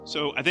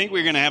So I think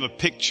we're going to have a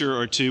picture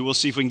or two. We'll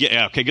see if we can get,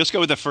 okay, let's go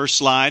with the first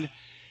slide.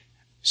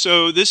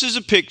 So this is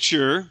a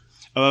picture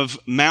of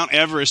Mount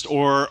Everest,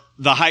 or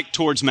the hike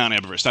towards Mount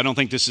Everest. I don't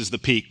think this is the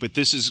peak, but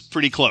this is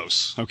pretty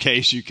close, okay,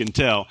 as you can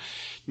tell.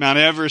 Mount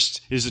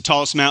Everest is the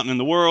tallest mountain in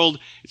the world.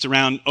 It's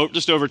around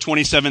just over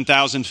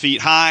 27,000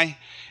 feet high,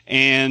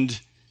 and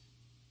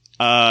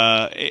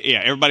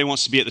everybody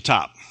wants to be at the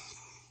top.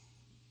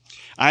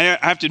 I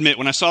have to admit,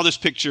 when I saw this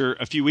picture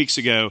a few weeks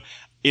ago,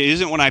 it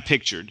isn't what I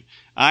pictured.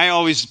 I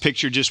always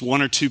picture just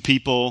one or two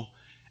people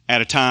at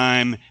a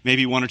time,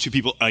 maybe one or two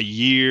people a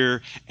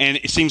year, and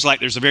it seems like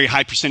there's a very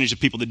high percentage of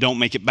people that don't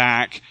make it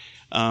back,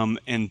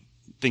 and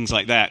things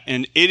like that.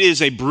 And it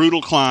is a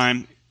brutal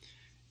climb.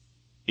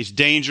 It's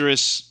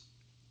dangerous.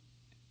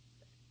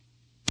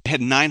 It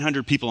had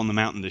 900 people on the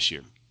mountain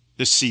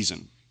this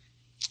season.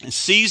 And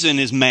season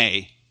is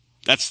May.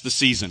 That's the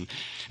season.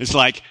 It's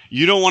like,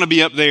 you don't want to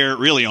be up there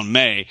really on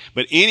May,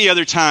 but any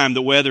other time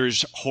the weather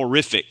is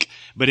horrific.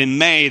 But in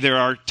May, there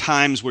are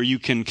times where you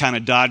can kind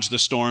of dodge the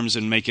storms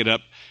and make it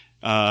up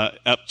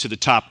to the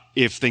top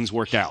if things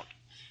work out.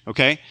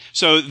 Okay?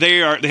 So they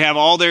have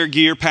all their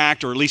gear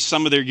packed, or at least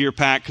some of their gear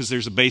packed, because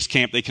there's a base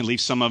camp. They can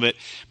leave some of it.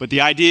 But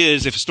the idea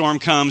is, if a storm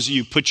comes,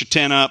 you put your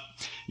tent up,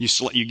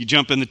 you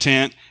jump in the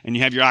tent, and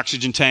you have your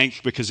oxygen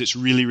tank, because it's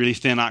really, really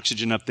thin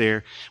oxygen up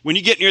there. When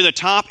you get near the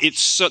top, there's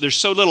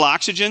so little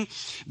oxygen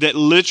that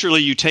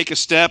literally you take a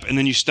step and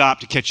then you stop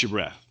to catch your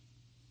breath.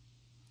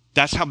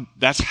 That's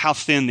how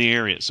thin the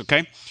air is,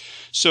 okay?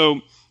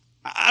 So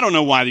I don't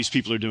know why these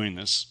people are doing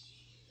this,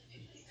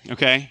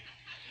 okay?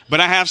 But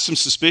I have some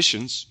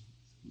suspicions,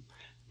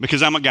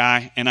 because I'm a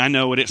guy and I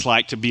know what it's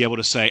like to be able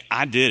to say,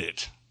 I did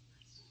it.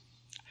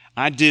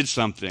 I did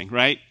something,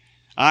 right?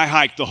 I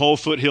hiked the whole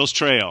Foothills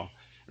Trail,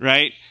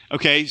 right?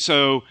 Okay,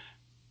 so,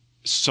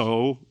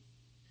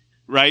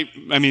 right?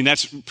 I mean,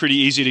 that's pretty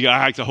easy to go, I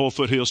hiked the whole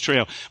Foothills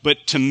Trail. But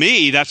to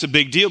me, that's a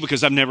big deal,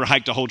 because I've never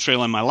hiked a whole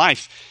trail in my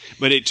life.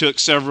 But it took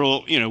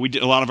several, we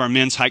did a lot of our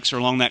men's hikes are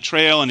along that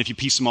trail, and if you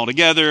piece them all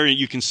together,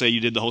 you can say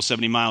you did the whole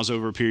 70 miles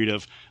over a period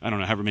of, I don't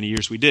know, however many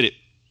years we did it.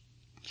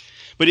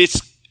 But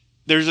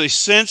there's a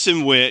sense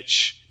in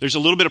which there's a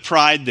little bit of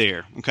pride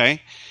there,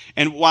 okay?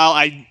 And while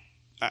I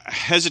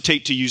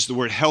hesitate to use the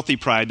word healthy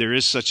pride, there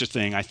is such a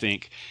thing, I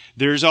think.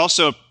 There's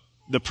also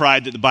the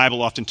pride that the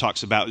Bible often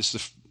talks about. It's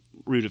the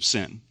root of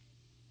sin,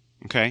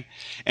 okay?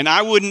 And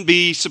I wouldn't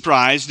be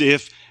surprised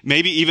if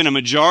maybe even a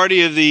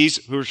majority of these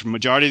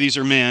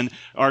are men,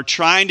 are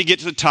trying to get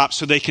to the top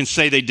so they can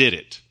say they did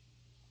it.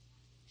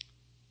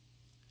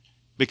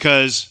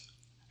 Because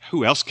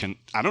who else can?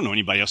 I don't know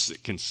anybody else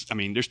that can. I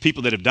mean, there's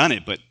people that have done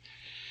it, but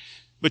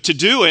to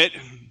do it,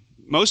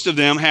 most of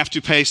them have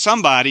to pay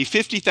somebody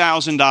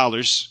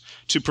 $50,000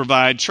 to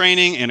provide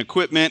training and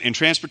equipment and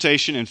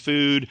transportation and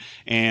food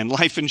and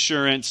life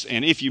insurance,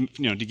 and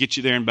to get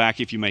you there and back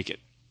if you make it.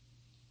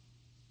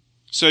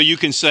 So you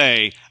can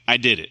say, I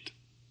did it.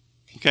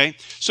 Okay?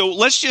 So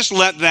let's just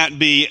let that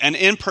be an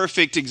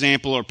imperfect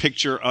example or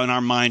picture in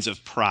our minds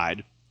of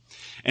pride.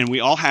 And we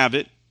all have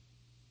it.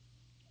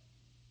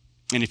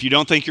 And if you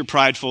don't think you're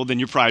prideful, then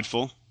you're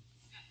prideful.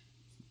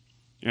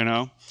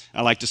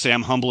 I like to say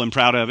I'm humble and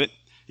proud of it.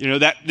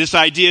 That this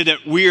idea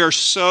that we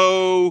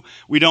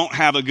don't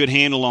have a good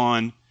handle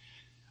on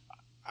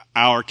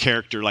our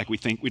character like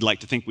we'd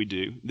like to think we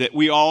do. That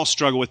we all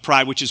struggle with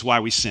pride, which is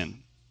why we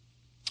sin.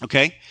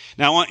 Okay?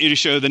 Now I want you to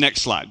show the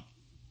next slide.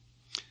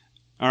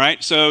 All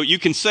right? So you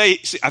can say,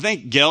 I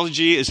think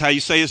Gelji is how you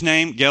say his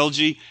name.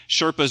 Gelji.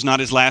 Sherpa is not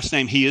his last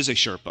name. He is a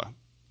Sherpa.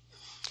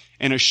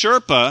 And a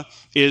Sherpa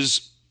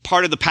is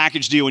part of the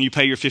package deal when you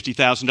pay your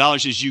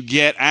 $50,000 is you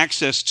get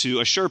access to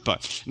a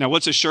Sherpa. Now,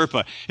 what's a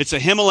Sherpa? It's a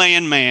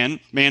Himalayan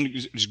man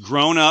who's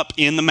grown up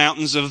in the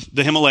mountains of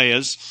the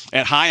Himalayas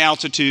at high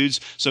altitudes,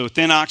 so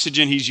thin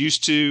oxygen he's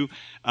used to,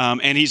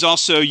 and he's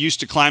also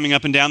used to climbing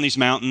up and down these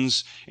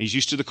mountains. He's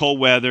used to the cold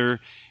weather,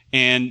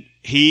 and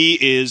he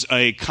is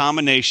a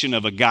combination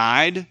of a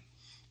guide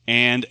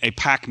and a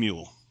pack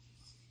mule,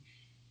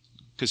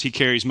 because he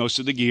carries most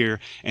of the gear,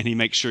 and he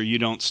makes sure you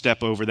don't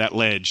step over that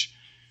ledge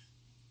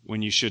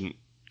when you shouldn't,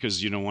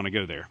 because you don't want to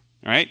go there.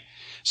 All right?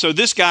 So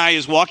this guy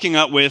is walking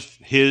up with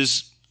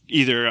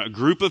either a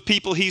group of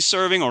people he's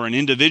serving or an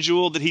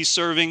individual that he's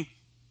serving,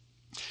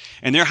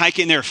 and they're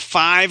hiking there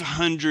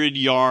 500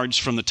 yards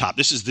from the top.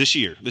 This is this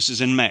year. This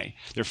is in May.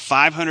 They're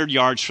 500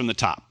 yards from the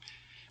top.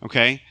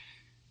 Okay?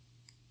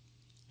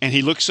 And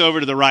he looks over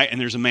to the right, and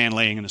there's a man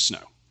laying in the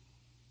snow.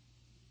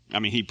 I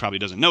mean, he probably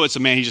doesn't know it's a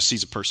man. He just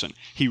sees a person.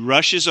 He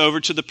rushes over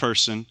to the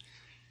person,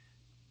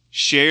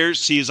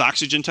 see his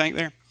oxygen tank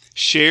there?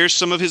 Shares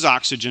some of his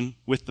oxygen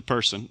with the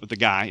person, with the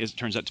guy. It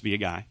turns out to be a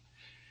guy.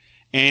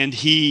 And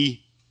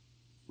he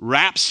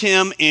wraps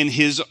him in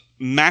his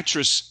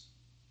mattress,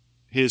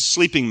 his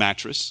sleeping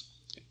mattress,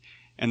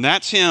 and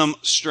that's him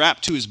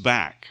strapped to his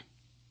back.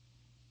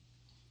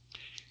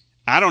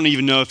 I don't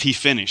even know if he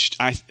finished.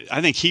 I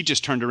think he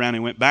just turned around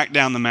and went back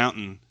down the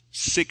mountain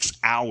 6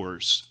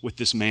 hours with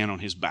this man on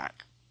his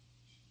back.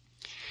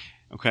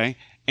 Okay?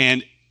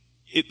 And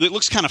it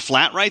looks kind of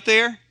flat right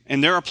there.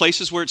 And there are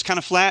places where it's kind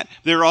of flat.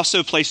 There are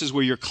also places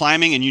where you're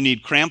climbing and you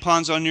need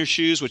crampons on your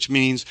shoes, which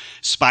means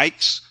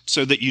spikes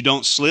so that you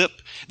don't slip.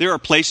 There are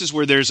places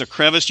where there's a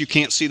crevice you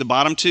can't see the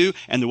bottom to,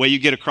 and the way you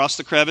get across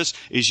the crevice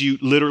is you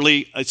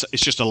literally, it's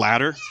just a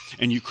ladder,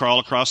 and you crawl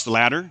across the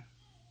ladder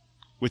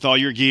with all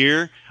your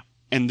gear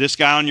and this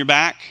guy on your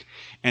back,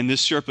 and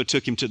this Sherpa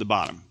took him to the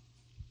bottom.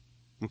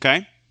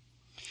 Okay?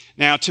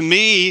 Now, to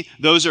me,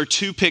 those are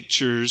two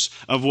pictures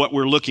of what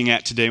we're looking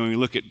at today when we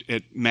look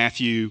at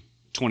Matthew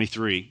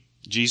 23.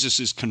 Jesus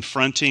is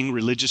confronting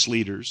religious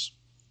leaders.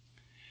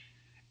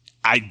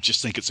 I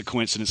just think it's a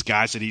coincidence,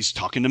 guys, that he's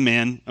talking to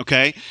men,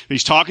 okay?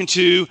 He's talking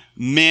to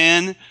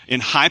men in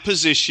high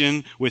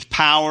position with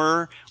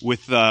power,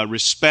 with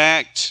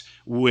respect,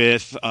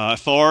 with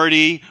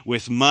authority,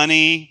 with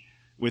money,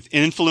 with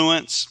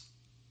influence.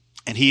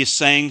 And he is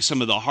saying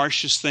some of the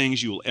harshest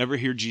things you will ever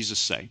hear Jesus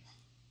say,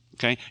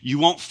 okay? You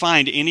won't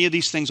find any of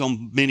these things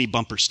on many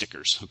bumper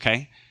stickers,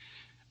 okay?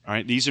 All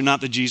right, these are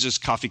not the Jesus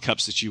coffee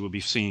cups that you will be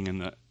seeing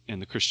in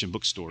the Christian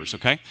bookstores,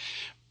 okay?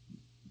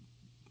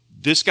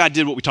 This guy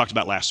did what we talked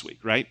about last week,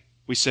 right?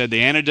 We said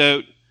the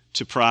antidote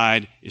to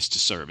pride is to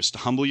serve, is to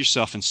humble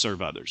yourself and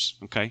serve others,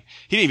 okay?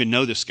 He didn't even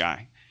know this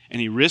guy,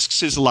 and he risks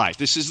his life.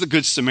 This is the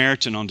Good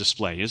Samaritan on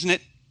display, isn't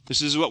it?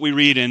 This is what we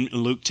read in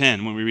Luke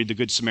 10 when we read the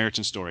Good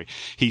Samaritan story.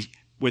 He,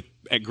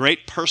 at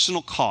great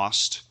personal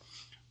cost,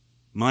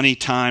 money,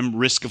 time,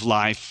 risk of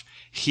life,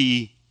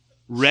 he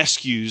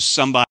rescues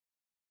somebody.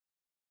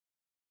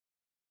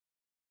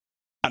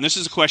 And this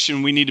is a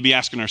question we need to be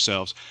asking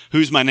ourselves.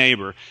 Who's my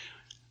neighbor?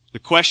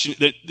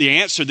 The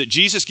answer that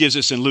Jesus gives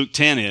us in Luke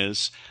 10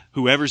 is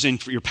whoever's in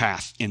your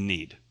path in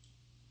need.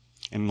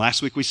 And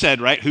last week we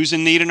said, right, who's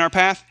in need in our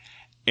path?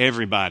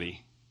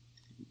 Everybody.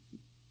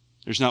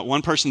 There's not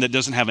one person that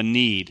doesn't have a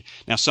need.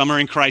 Now, some are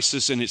in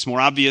crisis, and it's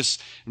more obvious,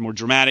 and more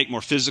dramatic,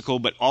 more physical,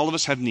 but all of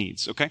us have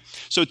needs, okay?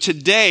 So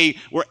today,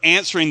 we're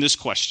answering this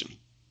question.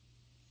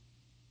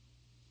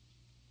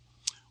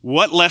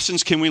 What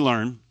lessons can we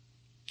learn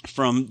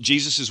from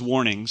Jesus'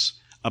 warnings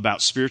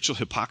about spiritual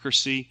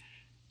hypocrisy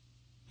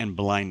and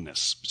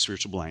blindness,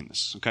 spiritual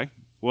blindness, okay?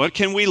 What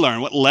can we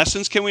learn? What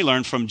lessons can we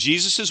learn from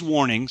Jesus'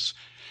 warnings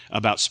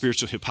about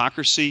spiritual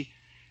hypocrisy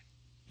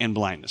and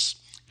blindness?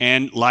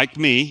 And like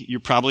me, you're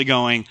probably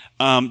going,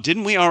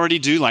 didn't we already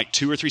do like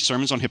 2 or 3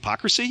 sermons on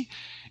hypocrisy?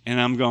 And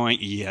I'm going,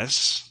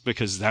 yes,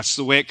 because that's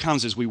the way it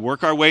comes. As we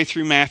work our way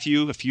through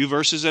Matthew, a few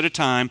verses at a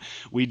time,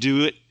 we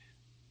do it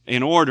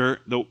in order,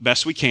 the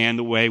best we can,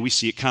 the way we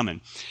see it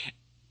coming.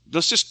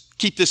 Let's just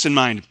keep this in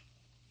mind.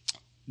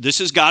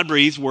 This is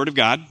God-breathed Word of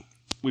God.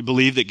 We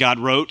believe that God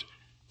wrote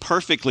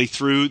perfectly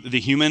through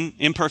the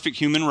imperfect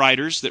human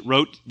writers that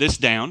wrote this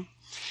down.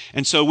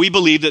 And so we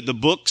believe that the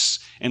books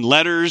and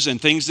letters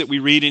and things that we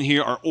read in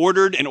here are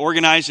ordered and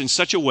organized in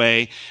such a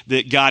way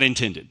that God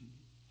intended.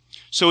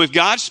 So if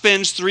God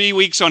spends 3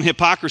 weeks on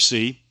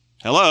hypocrisy,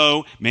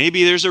 hello,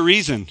 maybe there's a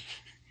reason.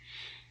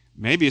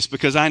 Maybe it's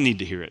because I need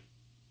to hear it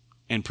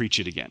and preach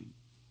it again.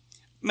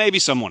 Maybe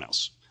someone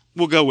else.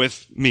 We'll go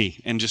with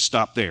me and just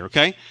stop there,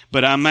 okay?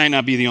 But I might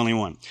not be the only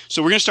one.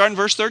 So we're going to start in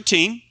verse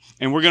 13,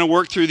 and we're going to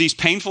work through these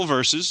painful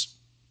verses,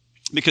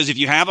 because if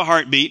you have a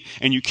heartbeat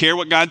and you care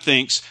what God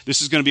thinks,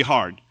 this is going to be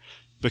hard,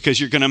 because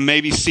you're going to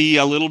maybe see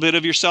a little bit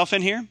of yourself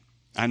in here.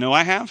 I know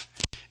I have,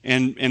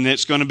 and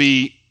it's going to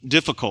be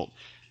difficult.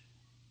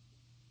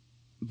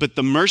 But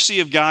the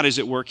mercy of God is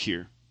at work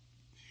here.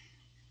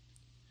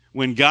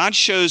 When God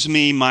shows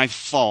me my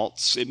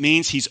faults, it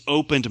means He's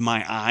opened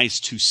my eyes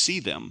to see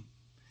them.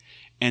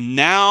 And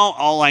now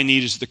all I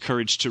need is the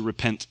courage to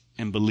repent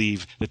and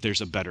believe that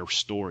there's a better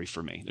story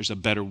for me. There's a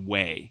better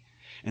way.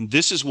 And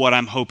this is what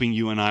I'm hoping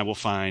you and I will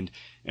find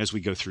as we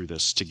go through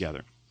this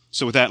together.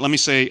 So with that, let me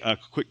say a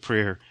quick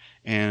prayer,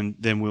 and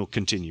then we'll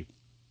continue.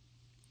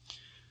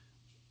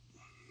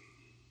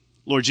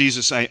 Lord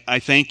Jesus, I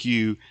thank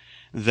you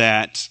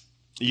that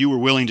you were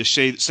willing to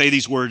say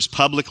these words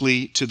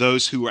publicly to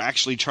those who were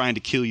actually trying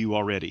to kill you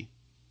already.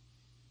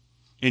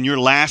 In your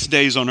last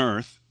days on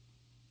earth,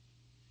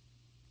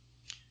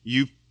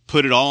 you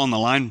put it all on the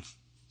line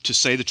to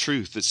say the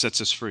truth that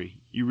sets us free.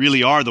 You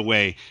really are the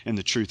way and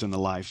the truth and the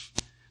life.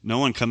 No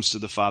one comes to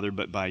the Father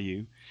but by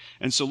you.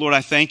 And so, Lord,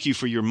 I thank you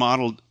for your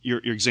model, your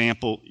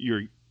example,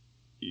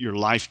 your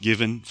life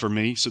given for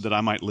me so that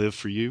I might live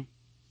for you.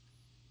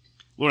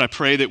 Lord, I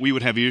pray that we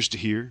would have ears to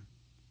hear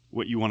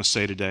what you want to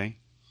say today.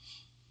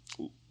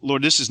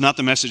 Lord, this is not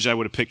the message I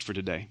would have picked for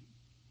today,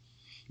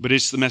 but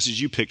it's the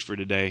message you picked for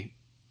today.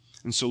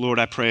 And so, Lord,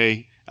 I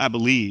pray, I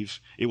believe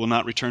it will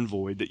not return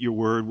void, that your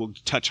word will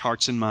touch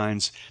hearts and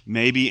minds,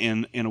 maybe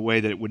in a way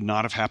that it would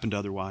not have happened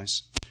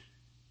otherwise.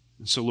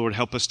 And so, Lord,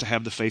 help us to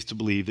have the faith to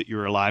believe that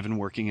you're alive and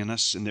working in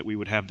us, and that we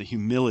would have the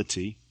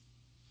humility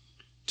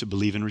to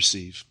believe and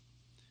receive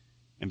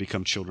and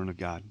become children of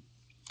God.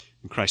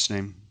 In Christ's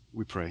name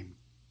we pray.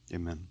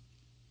 Amen.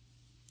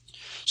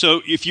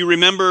 So if you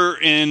remember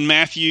in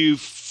Matthew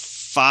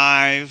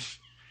 5,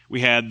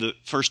 we had the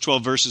first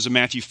 12 verses of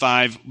Matthew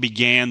 5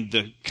 began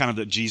the kind of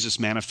the Jesus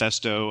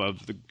manifesto of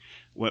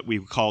what we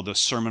call the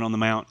Sermon on the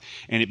Mount.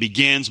 And it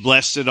begins,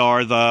 blessed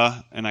are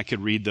the, and I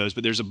could read those,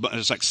 but there's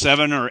like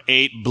 7 or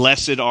 8,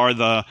 blessed are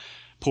the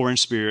poor in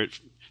spirit,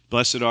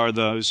 blessed are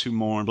those who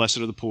mourn, blessed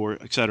are the poor,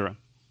 etc.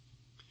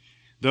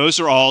 Those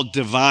are all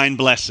divine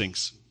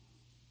blessings.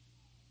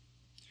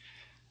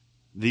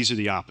 These are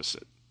the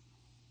opposite.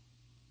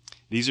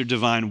 These are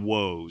divine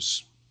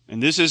woes.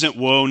 And this isn't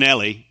woe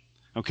Nelly,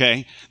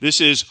 okay?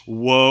 This is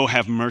woe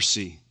have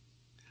mercy,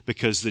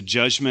 because the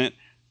judgment,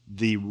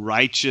 the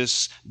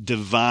righteous,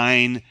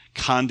 divine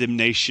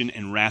condemnation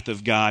and wrath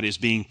of God is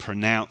being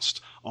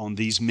pronounced on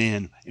these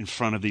men in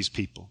front of these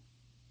people.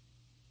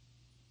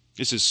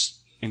 This is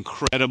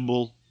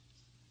incredible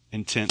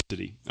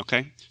intensity,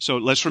 okay? So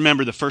let's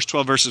remember the first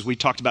 12 verses we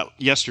talked about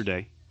last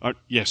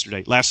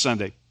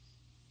Sunday.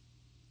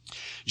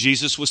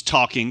 Jesus was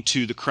talking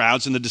to the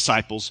crowds and the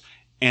disciples,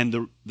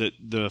 and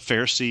the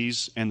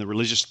Pharisees and the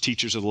religious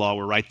teachers of the law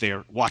were right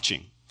there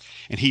watching.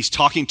 And he's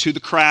talking to the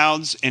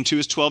crowds and to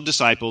his 12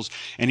 disciples,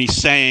 and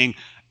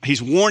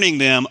he's warning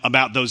them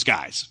about those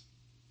guys.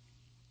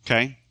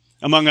 Okay?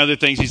 Among other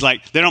things, he's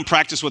like, they don't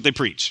practice what they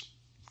preach.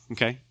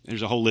 Okay?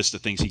 There's a whole list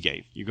of things he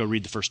gave. You go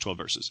read the first 12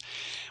 verses.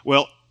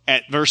 Well,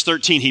 at verse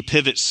 13, he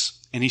pivots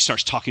and he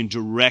starts talking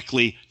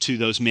directly to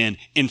those men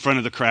in front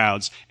of the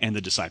crowds and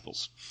the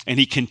disciples. And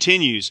he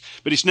continues,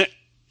 but it's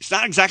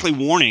not exactly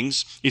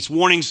warnings. It's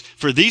warnings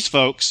for these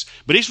folks,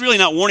 but it's really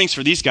not warnings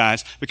for these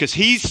guys, because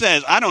he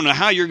says, I don't know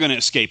how you're going to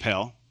escape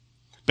hell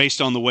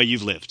based on the way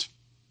you've lived.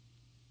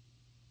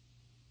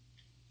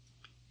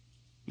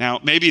 Now,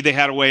 maybe they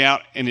had a way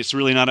out, and it's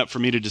really not up for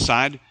me to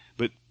decide,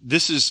 but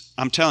this is,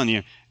 I'm telling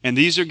you, and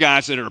these are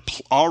guys that are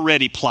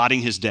already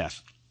plotting his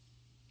death.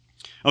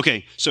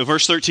 Okay, so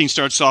verse 13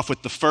 starts off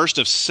with the first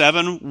of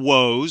 7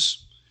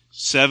 woes,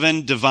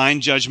 7 divine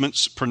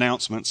judgments,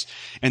 pronouncements,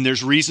 and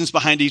there's reasons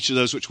behind each of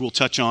those which we'll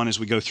touch on as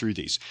we go through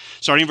these.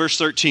 Starting in verse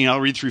 13, I'll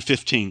read through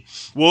 15.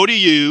 Woe to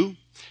you,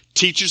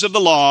 teachers of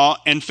the law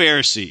and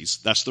Pharisees,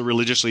 that's the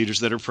religious leaders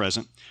that are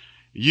present,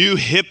 you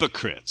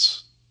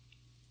hypocrites.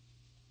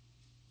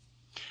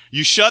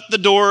 You shut the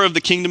door of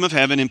the kingdom of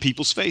heaven in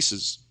people's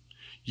faces.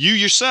 You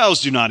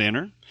yourselves do not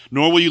enter,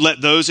 nor will you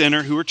let those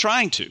enter who are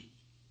trying to.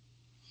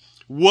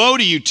 Woe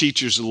to you,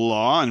 teachers of the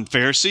law and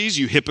Pharisees,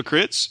 you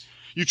hypocrites.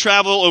 You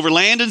travel over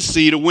land and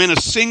sea to win a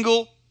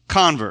single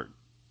convert.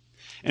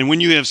 And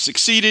when you have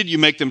succeeded, you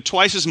make them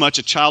twice as much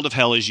a child of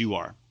hell as you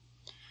are.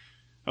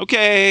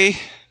 Okay,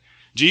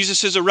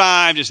 Jesus has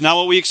arrived. It's not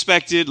what we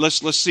expected.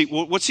 Let's see.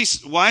 What's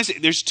he? Why is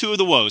it? There's 2 of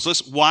the woes.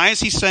 Why is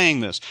he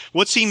saying this?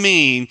 What's he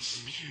mean?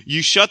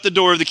 You shut the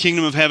door of the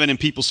kingdom of heaven in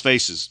people's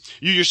faces.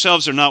 You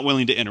yourselves are not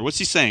willing to enter. What's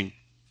he saying?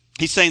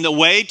 He's saying the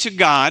way to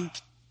God,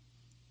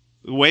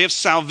 the way of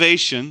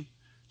salvation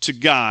to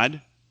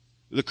God,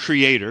 the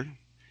Creator.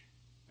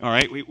 All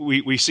right,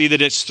 we see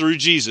that it's through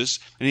Jesus,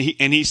 and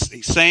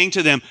he's saying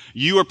to them,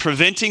 you are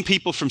preventing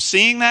people from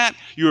seeing that,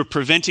 you are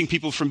preventing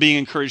people from being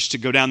encouraged to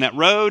go down that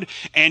road,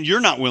 and you're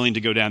not willing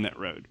to go down that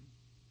road.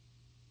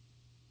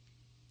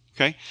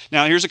 Okay?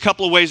 Now, here's a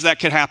couple of ways that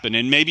could happen,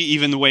 and maybe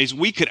even the ways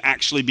we could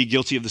actually be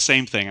guilty of the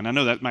same thing. And I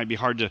know that might be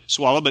hard to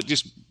swallow, but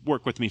just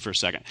work with me for a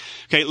second.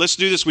 Okay, let's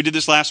do this. We did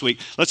this last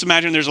week. Let's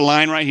imagine there's a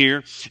line right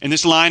here, and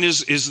this line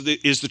is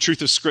the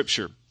truth of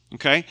Scripture.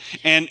 Okay?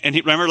 And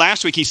remember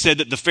last week he said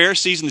that the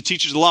Pharisees and the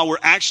teachers of the law were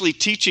actually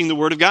teaching the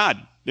Word of God.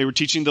 They were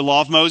teaching the law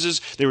of Moses.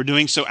 They were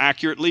doing so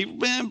accurately,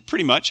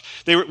 pretty much.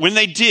 When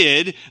they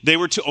did, they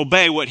were to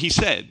obey what he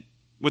said,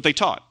 what they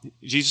taught.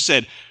 Jesus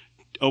said,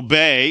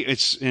 obey.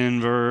 It's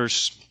in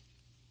verse,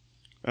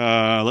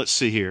 let's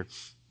see here.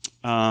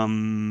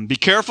 Be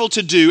careful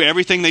to do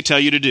everything they tell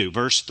you to do.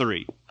 Verse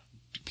 3.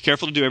 Be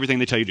careful to do everything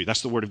they tell you to do.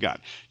 That's the Word of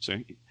God.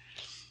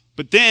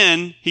 But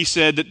then he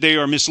said that they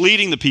are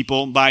misleading the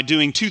people by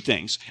doing 2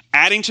 things,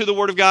 adding to the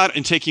Word of God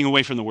and taking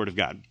away from the Word of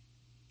God.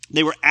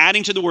 They were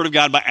adding to the Word of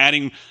God by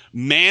adding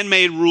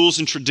man-made rules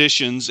and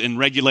traditions and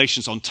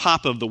regulations on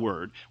top of the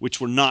Word,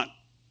 which were not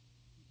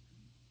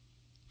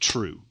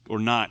true or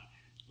not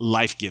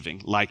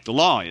life-giving like the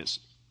law is.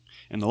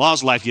 And the law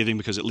is life-giving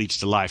because it leads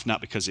to life,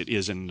 not because it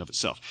is in and of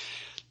itself.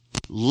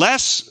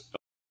 Less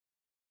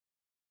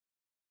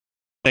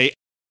they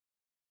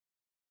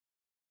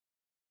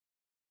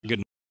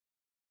good.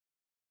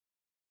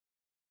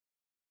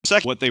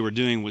 Second, what they were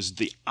doing was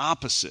the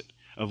opposite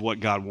of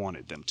what God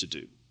wanted them to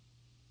do.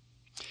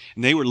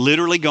 And they were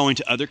literally going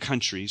to other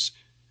countries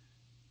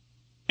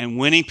and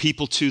winning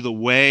people to the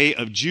way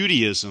of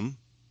Judaism,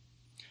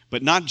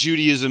 but not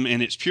Judaism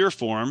in its pure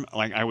form,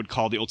 like I would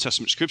call the Old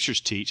Testament scriptures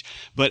teach,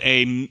 but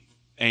a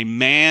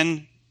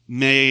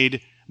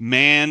man-made,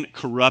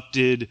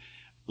 man-corrupted,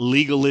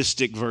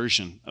 legalistic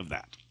version of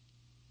that.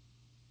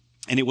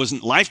 And it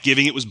wasn't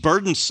life-giving, it was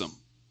burdensome.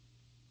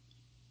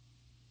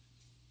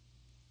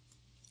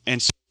 And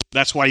so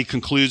that's why he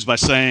concludes by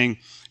saying,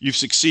 you've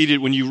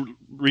succeeded, when you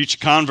reach a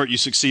convert, you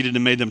succeeded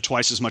and made them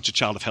twice as much a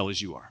child of hell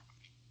as you are.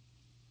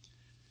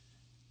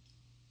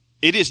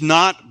 It is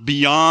not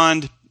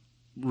beyond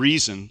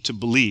reason to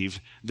believe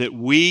that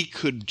we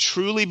could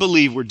truly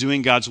believe we're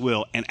doing God's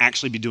will and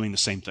actually be doing the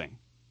same thing.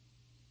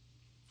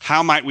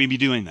 How might we be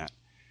doing that?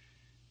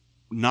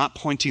 not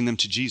pointing them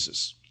to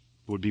Jesus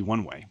would be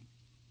one way.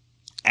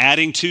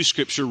 Adding to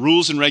Scripture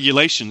rules and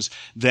regulations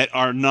that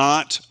are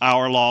not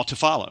our law to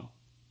follow.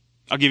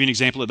 I'll give you an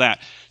example of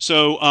that.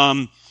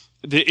 So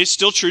it's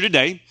still true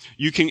today.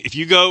 You can, if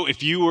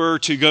you were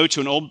to go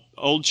to an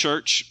old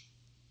church,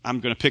 I'm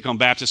going to pick on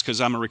Baptist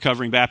because I'm a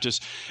recovering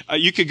Baptist.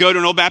 You could go to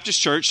an old Baptist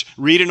church,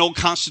 read an old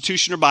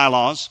constitution or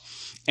bylaws,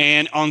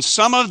 and on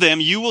some of them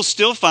you will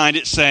still find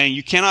it saying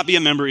you cannot be a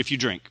member if you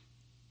drink.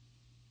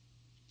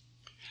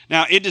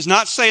 Now, it does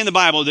not say in the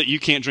Bible that you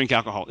can't drink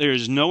alcohol. There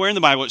is nowhere in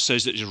the Bible it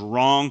says that it's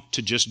wrong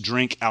to just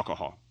drink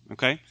alcohol.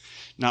 Okay?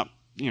 Now,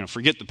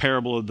 forget the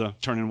parable of the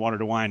turning water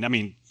to wine. I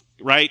mean,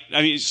 right?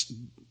 I mean, it's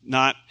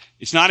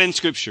not in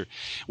Scripture.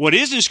 What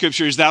is in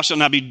Scripture is thou shalt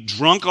not be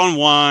drunk on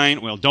wine.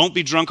 Well, don't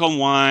be drunk on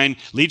wine.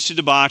 Leads to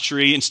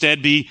debauchery.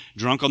 Instead, be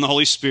drunk on the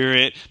Holy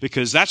Spirit,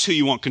 because that's who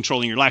you want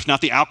controlling your life,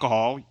 not the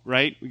alcohol,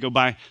 right? We go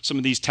by some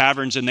of these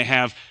taverns and they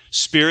have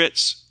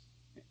spirits.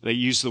 They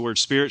use the word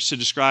spirits to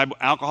describe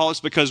alcohol. It's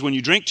because when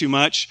you drink too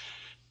much,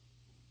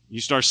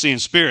 you start seeing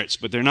spirits,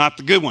 but they're not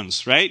the good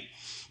ones, right?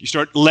 You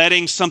start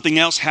letting something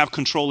else have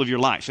control of your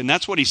life. And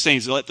that's what he's saying,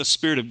 is let the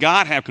Spirit of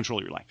God have control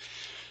of your life.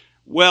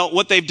 Well,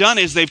 what they've done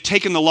is they've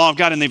taken the law of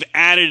God and they've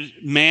added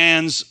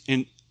man's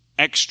and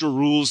extra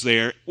rules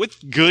there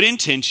with good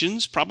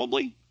intentions,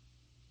 probably,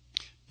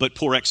 but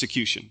poor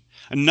execution.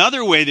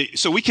 Another way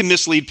so we can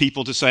mislead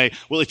people to say,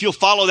 well, if you'll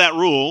follow that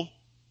rule,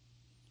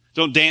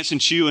 don't dance and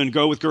chew and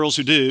go with girls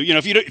who do.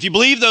 If you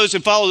believe those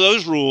and follow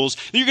those rules,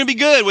 then you're going to be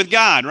good with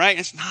God, right?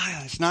 It's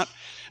not.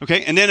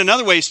 Okay. And then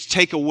another way is to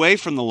take away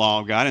from the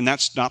law of God, and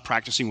that's not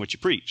practicing what you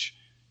preach.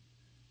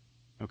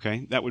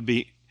 Okay. That would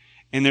be,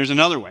 and there's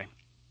another way.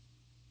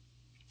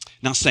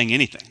 Not saying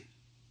anything.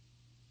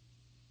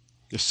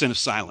 The sin of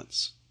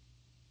silence.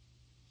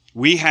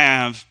 We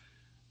have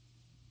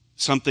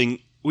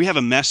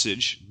a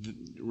message.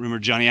 Remember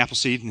Johnny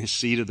Appleseed and his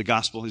seed of the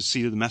gospel, his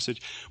seed of the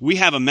message? We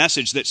have a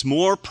message that's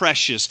more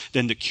precious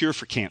than the cure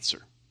for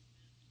cancer.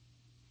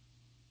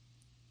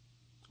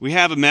 We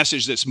have a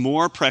message that's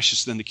more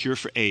precious than the cure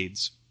for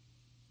AIDS.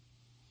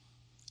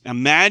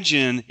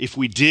 Imagine if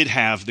we did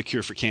have the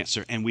cure for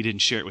cancer and we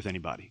didn't share it with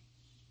anybody.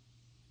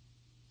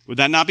 Would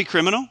that not be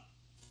criminal?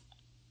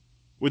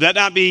 Would that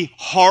not be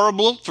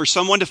horrible for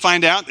someone to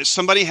find out that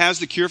somebody has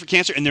the cure for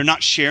cancer and they're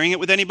not sharing it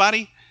with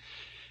anybody?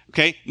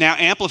 Okay, now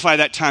amplify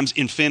that times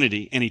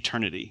infinity and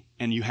eternity,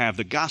 and you have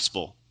the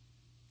gospel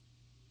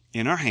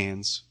in our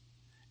hands,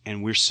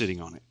 and we're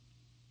sitting on it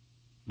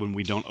when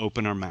we don't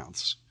open our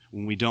mouths,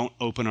 when we don't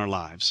open our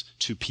lives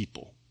to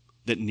people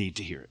that need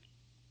to hear it.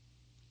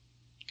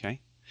 Okay?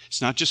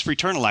 It's not just for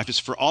eternal life, it's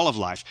for all of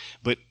life,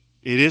 but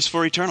it is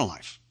for eternal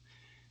life.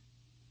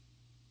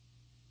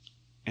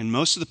 And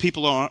most of the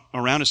people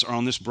around us are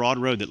on this broad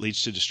road that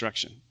leads to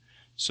destruction.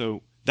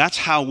 So that's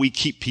how we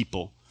keep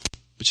people,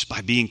 but just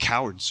by being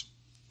cowards.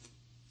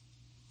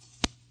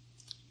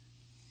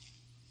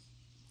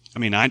 I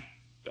mean, I'm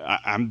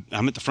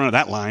at the front of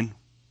that line.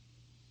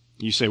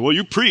 You say, well,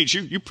 you preach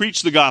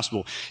the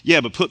gospel. Yeah,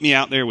 but put me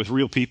out there with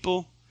real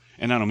people.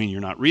 And I don't mean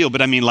you're not real,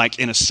 but I mean like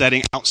in a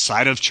setting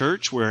outside of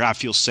church where I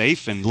feel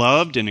safe and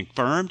loved and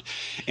affirmed.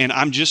 And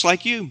I'm just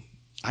like you.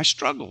 I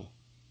struggle.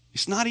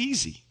 It's not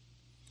easy.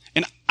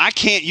 And I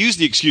can't use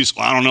the excuse,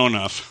 well, I don't know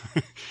enough.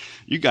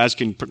 You guys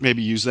can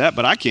maybe use that,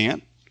 but I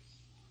can't.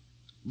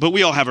 But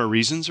we all have our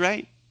reasons,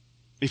 right?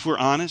 If we're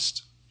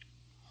honest.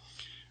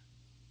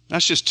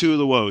 That's just two of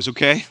the woes,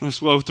 okay?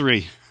 Let's woe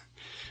three.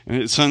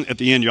 And at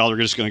the end, y'all are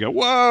just going to go,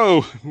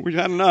 whoa, we've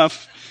had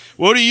enough.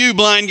 Woe to you,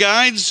 blind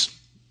guides.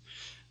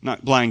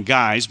 Not blind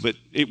guys, but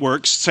it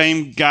works.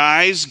 Same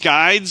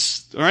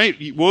guides. All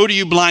right? Woe to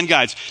you, blind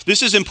guides.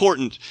 This is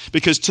important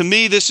because to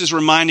me, this is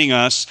reminding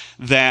us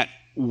that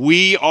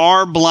we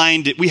are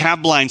blinded. We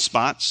have blind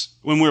spots.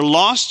 When we're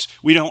lost,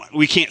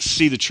 we can't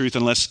see the truth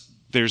unless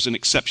there's an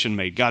exception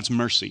made. God's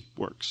mercy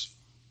works.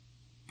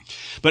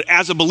 But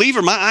as a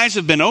believer, my eyes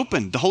have been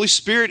opened. The Holy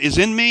Spirit is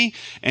in me,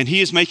 and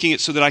He is making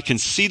it so that I can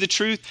see the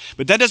truth.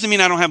 But that doesn't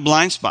mean I don't have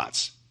blind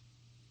spots.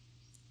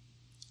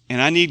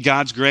 And I need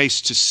God's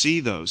grace to see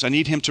those. I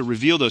need Him to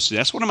reveal those to me.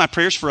 That's one of my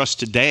prayers for us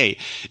today,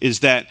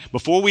 is that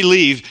before we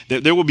leave,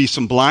 that there will be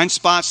some blind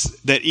spots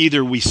that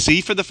either we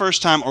see for the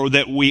first time or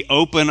that we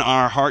open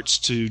our hearts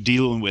to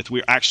dealing with.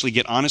 We actually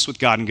get honest with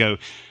God and go,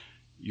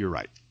 you're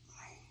right.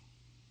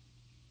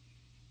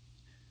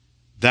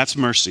 That's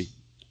mercy.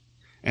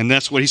 And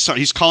that's what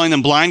he's calling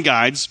them blind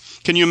guides.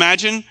 Can you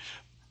imagine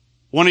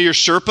one of your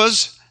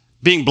Sherpas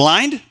being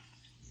blind?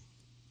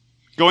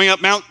 Going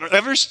up Mount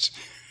Everest?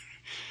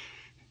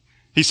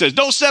 He says,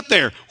 don't step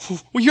there.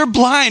 Well, you're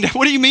blind.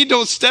 What do you mean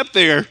don't step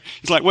there?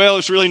 He's like, well,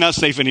 it's really not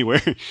safe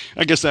anywhere.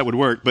 I guess that would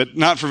work, but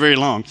not for very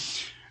long.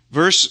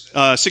 Verse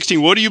 16,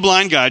 woe to you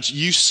blind guides.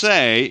 You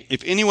say,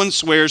 if anyone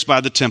swears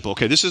by the temple.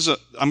 Okay,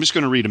 I'm just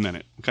going to read a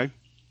minute, okay?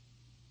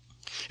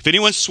 If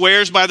anyone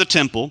swears by the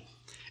temple,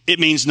 it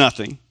means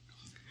nothing.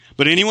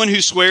 But anyone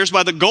who swears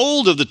by the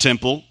gold of the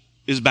temple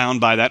is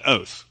bound by that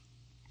oath.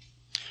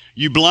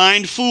 You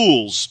blind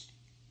fools,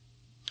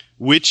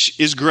 which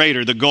is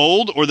greater, the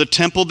gold or the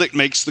temple that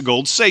makes the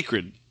gold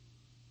sacred?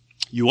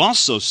 You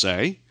also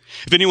say,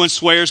 if anyone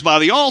swears by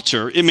the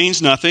altar, it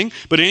means nothing,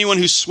 but anyone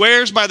who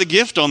swears by the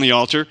gift on the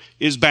altar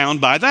is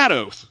bound by that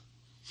oath.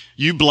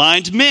 You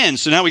blind men.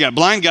 So now we got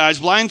blind guys,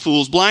 blind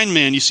fools, blind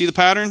men. You see the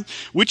pattern?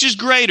 Which is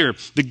greater,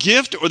 the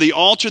gift or the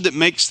altar that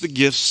makes the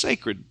gift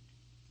sacred?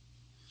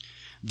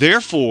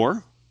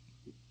 Therefore,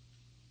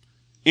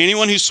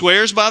 anyone who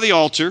swears by the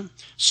altar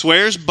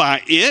swears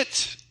by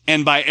it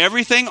and by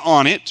everything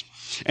on it.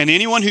 And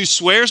anyone who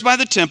swears by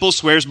the temple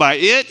swears by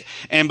it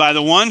and by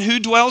the one who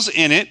dwells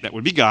in it, that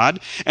would be God.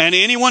 And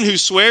anyone who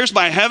swears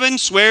by heaven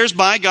swears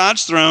by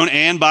God's throne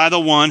and by the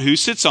one who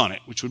sits on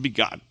it, which would be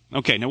God.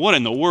 Okay, now what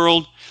in the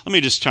world? Let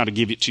me just try to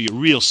give it to you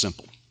real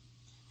simple.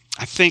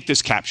 I think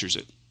this captures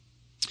it.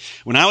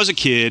 When I was a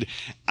kid,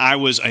 I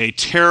was a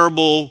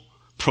terrible,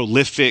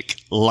 prolific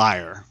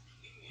liar.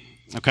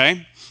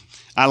 Okay?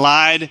 I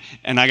lied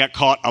and I got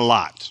caught a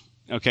lot.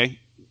 Okay?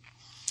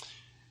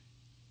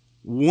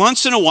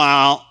 Once in a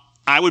while,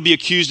 I would be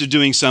accused of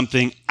doing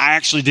something I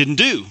actually didn't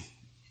do.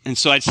 And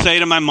so I'd say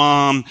to my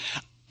mom,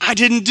 I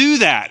didn't do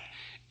that.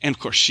 And of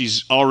course,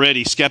 she's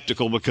already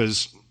skeptical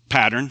because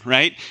pattern,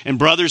 right? And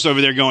brother's over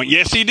there going,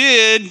 yes, he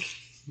did.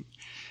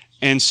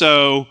 And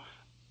so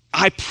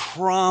I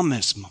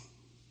promise,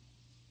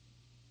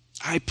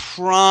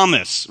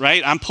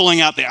 right? I'm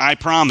pulling out the I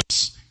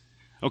promise.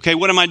 Okay,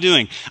 what am I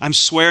doing? I'm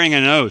swearing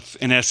an oath,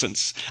 in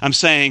essence. I'm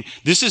saying,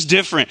 this is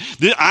different.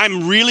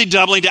 I'm really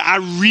doubling down.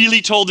 I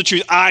really told the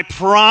truth. I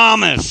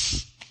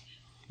promise.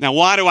 Now,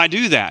 why do I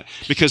do that?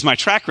 Because my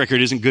track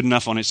record isn't good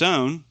enough on its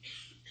own.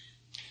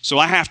 So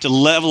I have to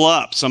level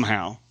up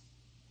somehow.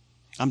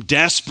 I'm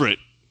desperate.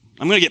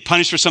 I'm going to get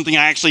punished for something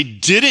I actually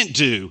didn't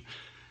do.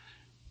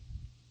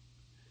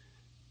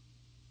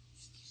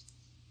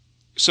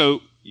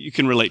 So you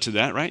can relate to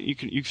that, right?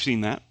 You've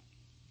seen that.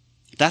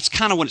 That's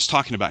kind of what it's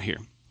talking about here.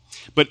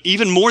 But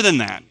even more than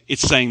that,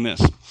 it's saying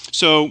this.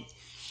 So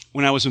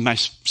when I was in my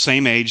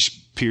same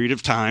age period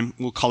of time,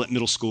 we'll call it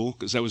middle school,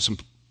 because that was some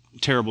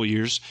terrible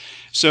years.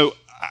 So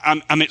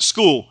I'm at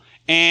school,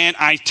 and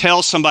I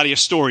tell somebody a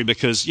story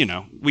because, you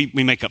know, we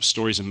make up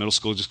stories in middle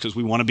school just because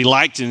we want to be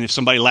liked. And if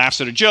somebody laughs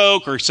at a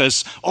joke or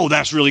says, oh,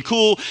 that's really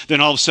cool,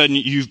 then all of a sudden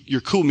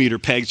your cool meter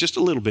pegs just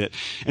a little bit.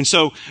 And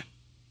so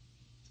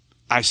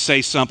I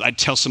say something, I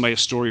tell somebody a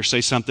story or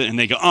say something, and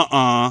they go,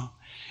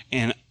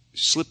 and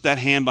slip that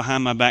hand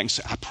behind my back and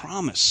say, I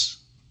promise.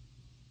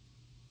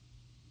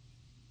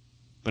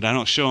 But I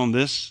don't show them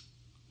this.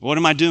 What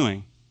am I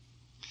doing?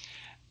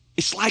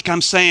 It's like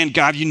I'm saying,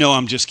 God, you know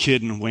I'm just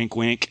kidding, wink,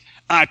 wink.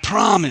 I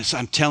promise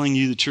I'm telling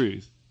you the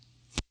truth.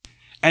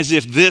 As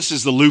if this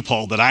is the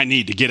loophole that I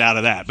need to get out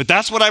of that. But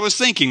that's what I was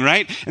thinking,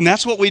 right? And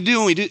that's what we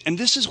do. And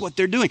this is what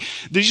they're doing.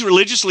 These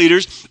religious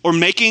leaders are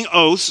making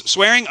oaths,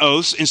 swearing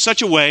oaths in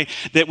such a way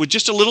that with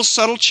just a little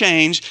subtle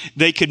change,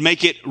 they could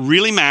make it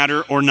really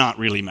matter or not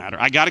really matter.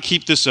 I got to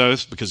keep this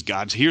oath because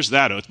God hears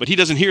that oath, but he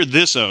doesn't hear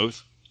this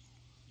oath.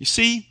 You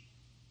see?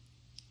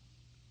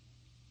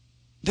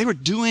 They were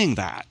doing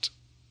that.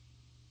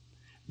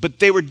 But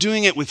they were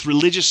doing it with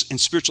religious and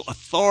spiritual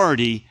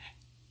authority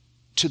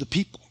to the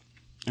people.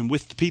 And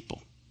with the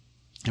people,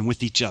 and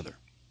with each other.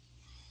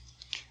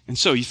 And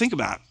so you think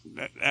about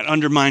it, that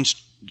undermines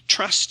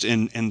trust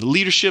and the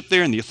leadership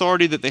there and the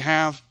authority that they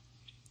have.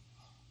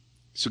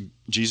 So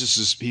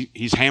Jesus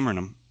he's hammering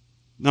them.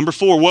 Number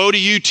 4, woe to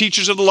you,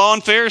 teachers of the law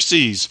and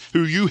Pharisees,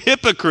 who you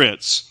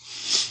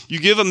hypocrites. You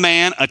give a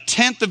man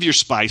 1/10 of your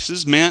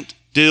spices, mint,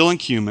 dill, and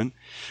cumin,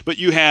 but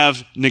you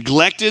have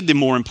neglected the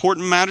more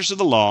important matters of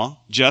the law,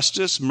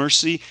 justice,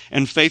 mercy,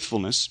 and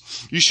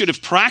faithfulness. You should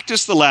have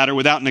practiced the latter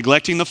without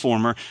neglecting the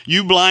former.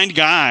 You blind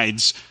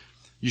guides,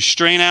 you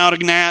strain out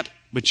a gnat,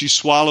 but you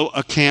swallow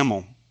a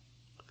camel.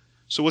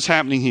 So what's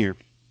happening here?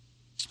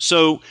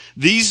 So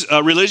these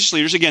religious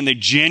leaders, again, they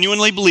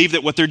genuinely believe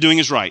that what they're doing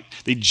is right.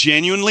 They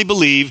genuinely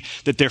believe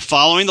that they're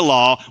following the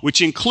law,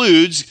 which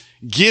includes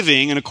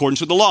giving in accordance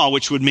with the law,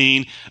 which would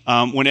mean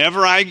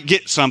whenever I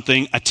get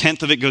something,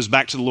 1/10 of it goes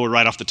back to the Lord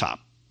right off the top.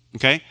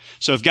 Okay?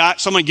 So if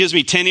someone gives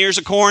me 10 ears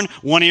of corn,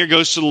 1 ear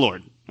goes to the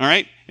Lord. All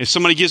right? If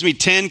somebody gives me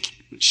 10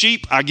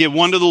 sheep, I give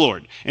 1 to the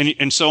Lord.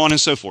 And so on and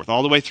so forth,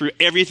 all the way through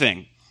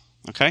everything.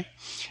 Okay?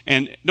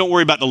 And don't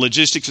worry about the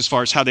logistics as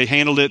far as how they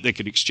handled it. They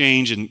could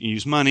exchange and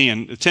use money,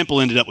 and the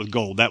temple ended up with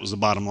gold. That was the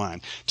bottom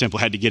line. The temple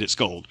had to get its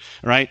gold.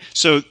 All right?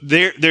 So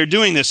they're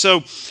doing this.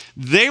 So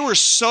they were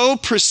so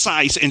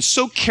precise and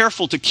so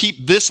careful to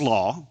keep this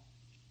law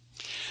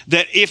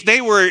that if they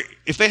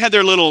had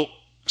their little,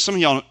 some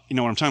of y'all, you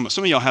know what I'm talking about.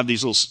 Some of y'all have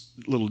these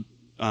little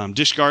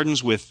dish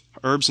gardens with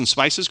herbs and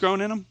spices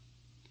growing in them.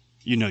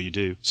 You know you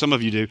do. Some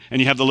of you do.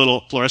 And you have the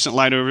little fluorescent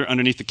light over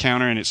underneath the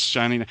counter and it's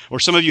shining. Or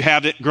some of you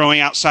have it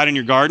growing outside in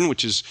your garden,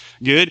 which is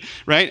good,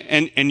 right?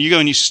 And you go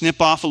and you snip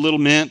off a little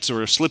mint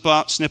or snip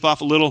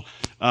off a little,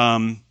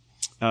 what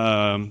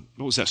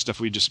was that stuff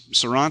we just,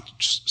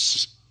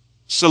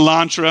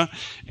 cilantro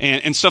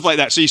and stuff like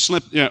that. So you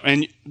snip, you know,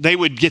 and they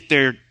would get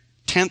their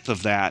 1/10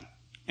 of that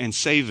and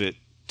save it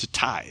to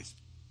tithe.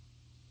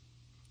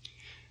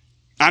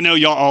 I know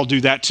y'all all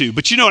do that too,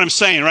 but you know what I'm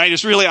saying, right?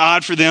 It's really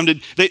odd for them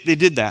they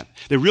did that.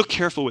 They're real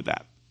careful with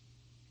that.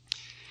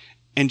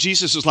 And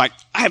Jesus was like,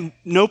 I have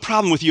no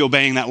problem with you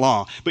obeying that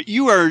law, but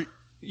you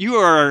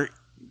are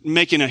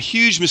making a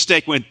huge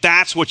mistake when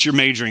that's what you're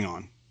majoring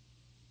on.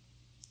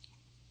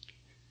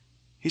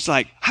 He's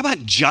like, how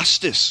about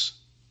justice?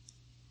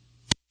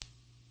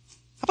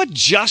 How about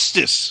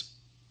justice?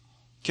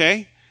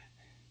 Okay?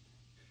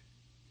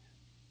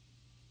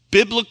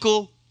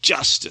 Biblical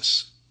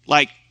justice.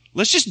 Like,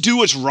 let's just do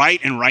what's right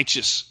and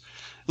righteous.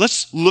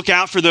 Let's look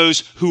out for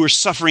those who are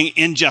suffering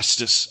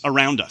injustice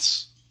around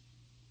us.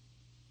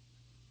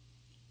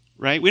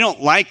 Right? We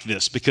don't like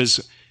this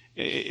because,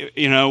 we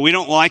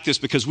don't like this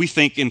because we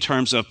think in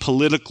terms of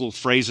political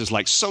phrases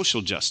like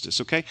social justice,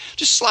 okay?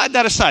 Just slide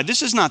that aside.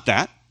 This is not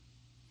that.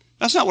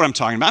 That's not what I'm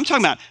talking about. I'm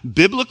talking about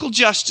biblical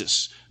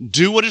justice.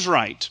 Do what is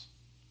right.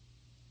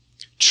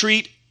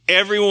 Treat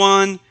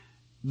everyone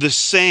the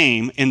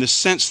same in the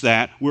sense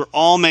that we're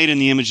all made in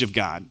the image of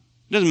God.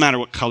 It doesn't matter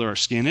what color our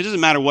skin. It doesn't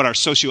matter what our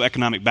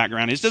socioeconomic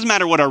background is. It doesn't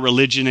matter what our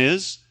religion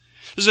is.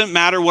 It doesn't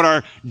matter what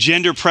our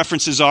gender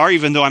preferences are,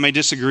 even though I may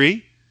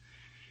disagree.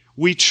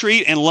 We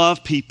treat and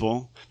love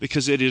people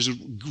because it is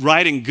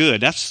right and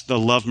good. That's the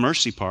love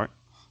mercy part,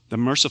 the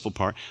merciful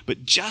part.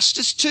 But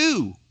justice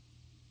too.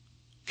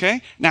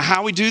 Okay? Now,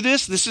 how we do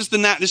this? This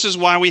is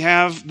why we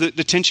have the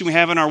tension we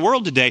have in our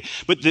world today.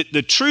 But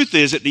the truth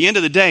is, at the end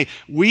of the day,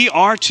 we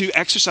are to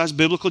exercise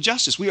biblical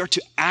justice. We are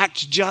to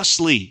act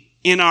justly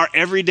in our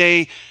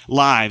everyday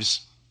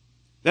lives.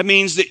 That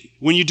means that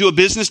when you do a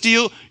business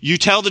deal, you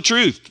tell the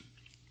truth.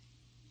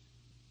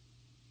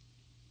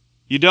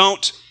 You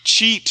don't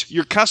cheat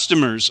your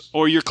customers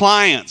or your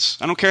clients.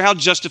 I don't care how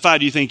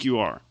justified you think you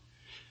are.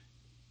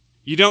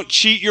 You don't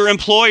cheat your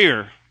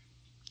employer,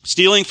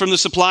 stealing from the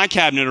supply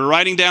cabinet or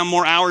writing down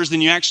more hours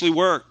than you actually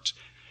worked.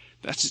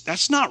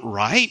 That's not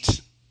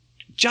right.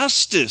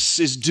 Justice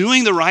is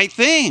doing the right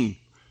thing.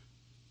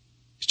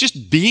 It's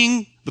just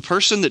being the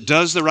person that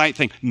does the right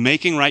thing,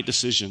 making right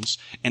decisions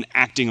and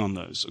acting on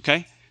those,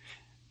 okay?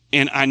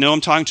 And I know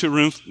I'm talking to a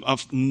room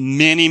of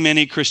many,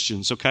 many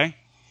Christians, okay?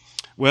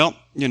 Well,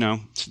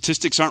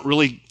 statistics aren't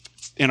really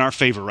in our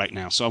favor right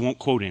now, so I won't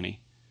quote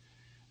any.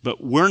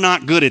 But we're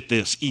not good at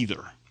this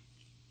either.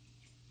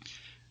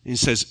 He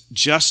says,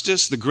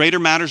 justice, the greater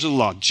matters of the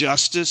law.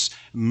 Justice,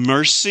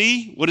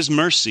 mercy. What is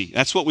mercy?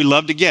 That's what we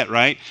love to get,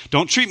 right?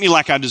 Don't treat me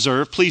like I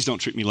deserve. Please don't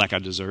treat me like I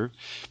deserve.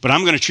 But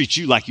I'm going to treat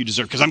you like you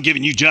deserve because I'm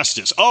giving you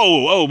justice.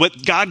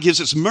 But God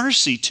gives us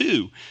mercy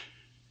too.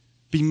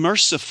 Be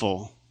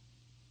merciful.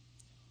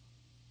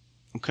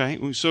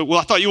 Okay? So,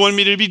 I thought you wanted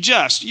me to be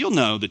just. You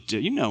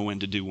know when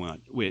to do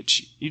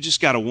which. You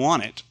just got to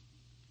want it.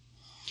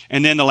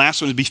 And then the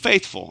last one is be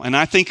faithful. And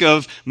I think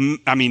to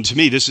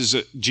me, this is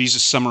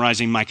Jesus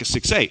summarizing Micah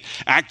 6:8.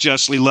 Act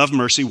justly, love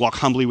mercy, walk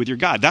humbly with your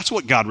God. That's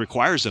what God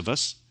requires of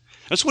us.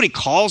 That's what he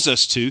calls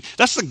us to.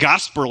 That's the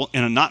gospel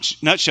in a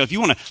nutshell. If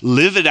you want to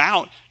live it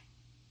out,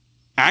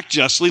 act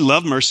justly,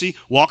 love mercy,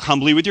 walk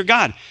humbly with your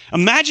God.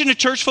 Imagine a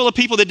church full of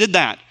people that did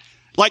that,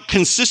 like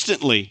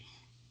consistently,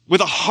 with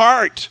a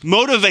heart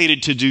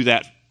motivated to do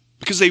that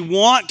because they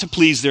want to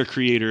please their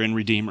Creator and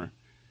Redeemer.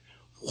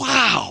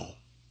 Wow.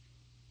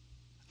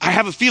 I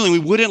have a feeling we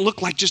wouldn't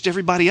look like just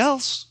everybody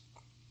else.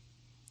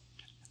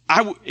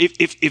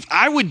 If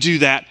I would do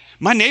that,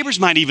 my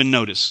neighbors might even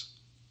notice,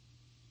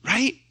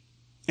 right?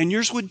 And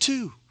yours would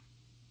too.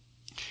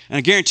 And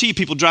I guarantee you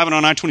people driving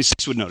on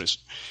I-26 would notice.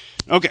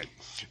 Okay.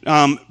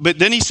 But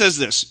then he says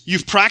this,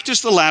 you've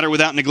practiced the latter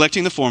without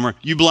neglecting the former.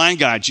 You blind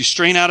guides, you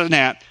strain out a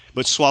gnat,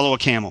 but swallow a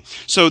camel.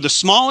 So the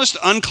smallest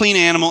unclean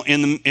animal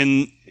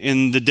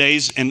in the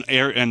days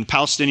and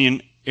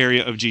Palestinian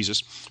area of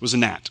Jesus was a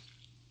gnat.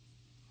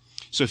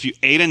 So if you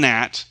ate a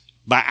gnat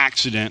by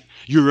accident,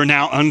 you are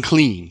now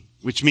unclean,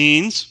 which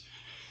means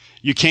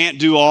you can't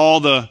do all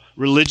the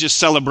religious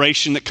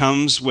celebration that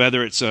comes,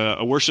 whether it's a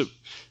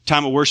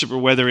time of worship or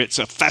whether it's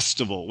a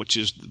festival, which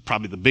is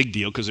probably the big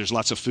deal because there's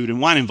lots of food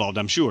and wine involved,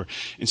 I'm sure.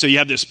 And so you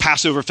have this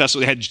Passover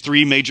festival. They had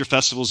 3 major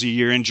festivals a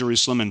year in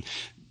Jerusalem, and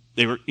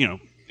they were,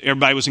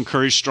 everybody was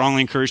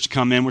strongly encouraged to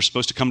come in. We're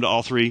supposed to come to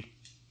all 3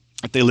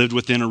 if they lived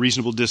within a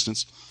reasonable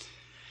distance.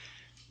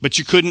 But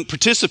you couldn't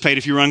participate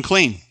if you were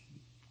unclean.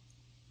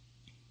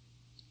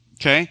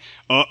 Okay?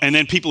 And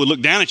then people would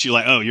look down at you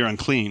like, oh, you're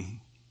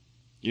unclean.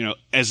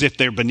 As if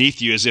they're beneath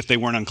you, as if they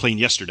weren't unclean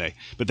yesterday.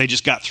 But they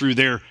just got through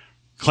their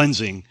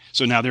cleansing,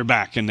 so now they're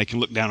back and they can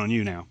look down on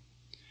you now.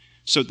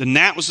 So the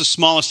gnat was the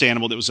smallest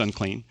animal that was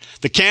unclean.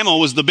 The camel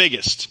was the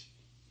biggest.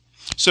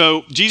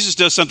 So Jesus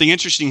does something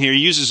interesting here. He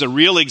uses a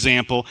real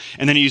example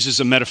and then he uses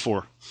a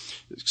metaphor.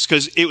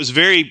 Because it was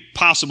very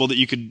possible that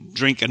you could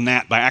drink a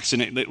gnat by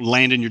accident that would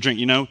land in your drink.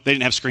 They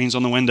didn't have screens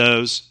on the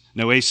windows.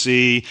 No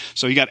AC.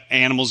 So you got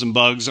animals and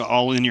bugs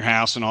all in your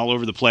house and all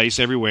over the place,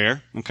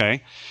 everywhere.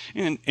 Okay.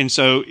 And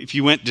so if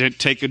you went to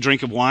take a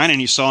drink of wine and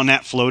you saw a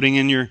gnat floating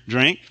in your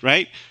drink,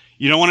 right?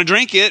 You don't want to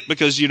drink it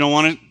because you don't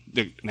want to,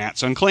 the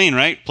gnat's unclean,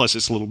 right? Plus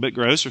it's a little bit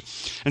gross.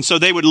 And so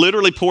they would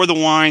literally pour the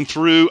wine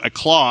through a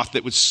cloth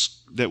that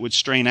would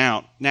strain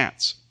out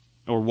gnats.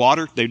 Or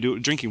water. They do it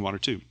with drinking water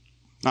too.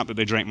 Not that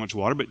they drank much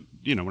water, but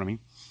you know what I mean.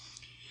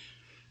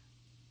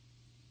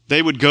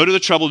 They would go to the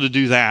trouble to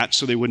do that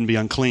so they wouldn't be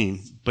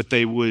unclean, but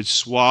they would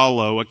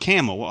swallow a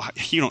camel. Well,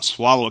 you don't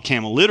swallow a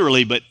camel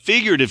literally, but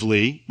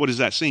figuratively, what does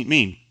that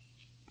mean?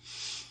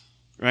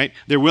 Right?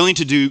 They're willing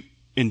to do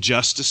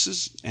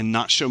injustices and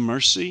not show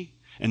mercy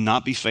and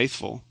not be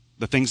faithful,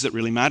 the things that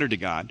really matter to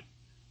God.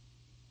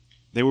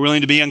 They were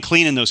willing to be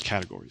unclean in those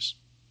categories.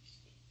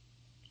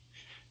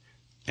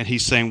 And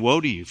he's saying,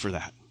 woe to you for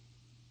that.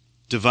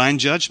 Divine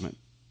judgment.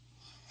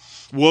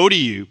 Woe to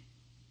you,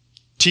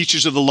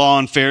 teachers of the law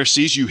and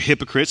Pharisees, you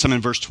hypocrites. I'm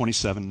in verse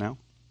 27 now.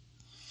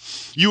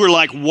 You are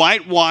like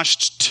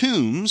whitewashed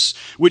tombs,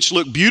 which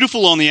look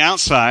beautiful on the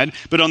outside,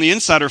 but on the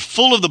inside are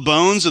full of the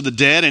bones of the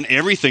dead and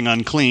everything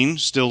unclean.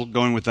 Still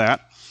going with that.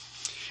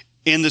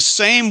 In the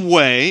same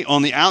way,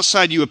 on the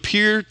outside you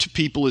appear to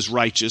people as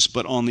righteous,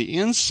 but on the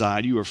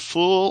inside you are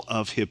full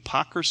of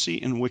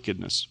hypocrisy and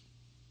wickedness.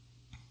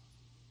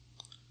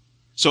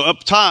 So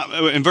up top,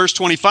 in verse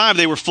 25,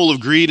 they were full of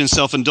greed and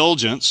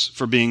self-indulgence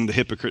for being the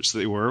hypocrites that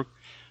they were.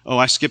 Oh,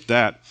 I skipped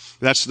that.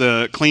 That's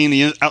the clean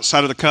the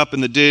outside of the cup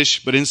and the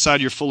dish, but inside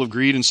you're full of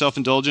greed and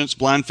self-indulgence.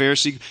 Blind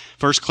Pharisee,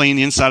 first clean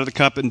the inside of the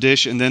cup and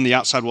dish, and then the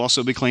outside will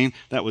also be clean.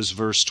 That was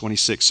verse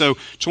 26. So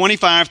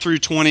 25 through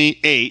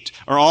 28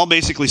 are all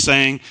basically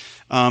saying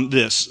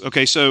this.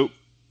 Okay, so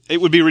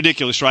it would be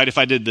ridiculous, right, if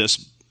I did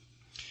this.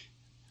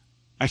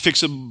 I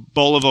fix a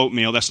bowl of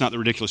oatmeal. That's not the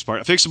ridiculous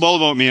part. I fix a bowl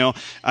of oatmeal.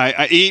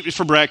 I eat it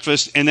for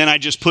breakfast, and then I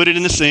just put it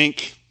in the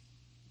sink.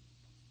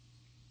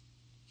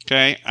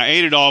 Okay, I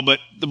ate it all, but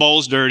the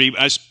bowl's dirty.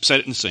 I just set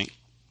it in the sink.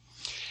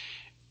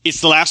 It's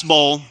the last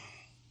bowl.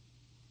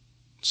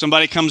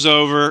 Somebody comes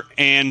over,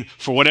 and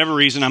for whatever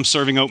reason, I'm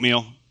serving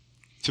oatmeal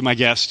to my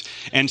guest.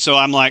 And so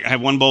I'm like, I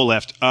have one bowl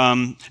left.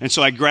 And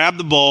so I grab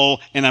the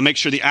bowl, and I make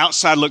sure the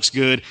outside looks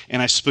good,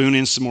 and I spoon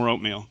in some more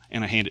oatmeal,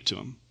 and I hand it to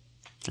him.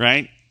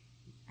 Right?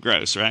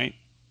 Gross, right?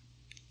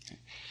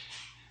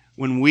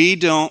 When we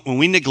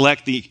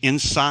neglect the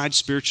inside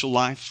spiritual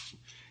life,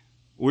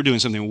 we're doing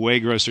something way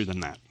grosser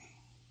than that.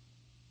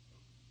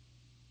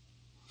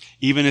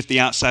 Even if the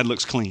outside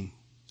looks clean.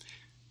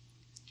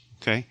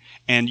 Okay?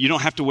 And you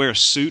don't have to wear a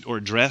suit or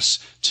a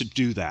dress to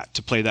do that,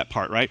 to play that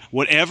part, right?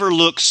 Whatever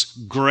looks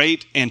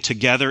great and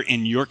together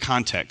in your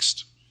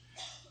context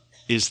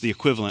is the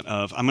equivalent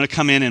of, I'm going to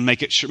come in and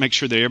make sure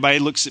that everybody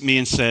looks at me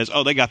and says,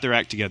 oh, they got their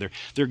act together.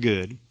 They're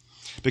good.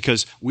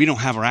 Because we don't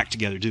have our act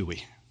together, do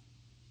we?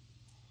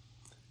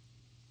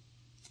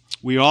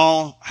 We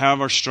all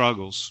have our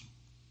struggles,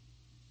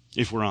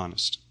 if we're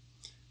honest.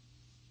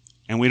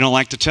 And we don't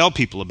like to tell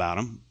people about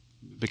them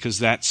because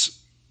that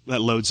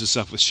loads us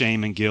up with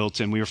shame and guilt,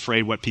 and we're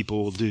afraid what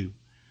people will do,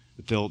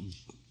 that they'll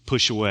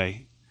push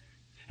away.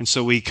 And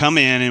so we come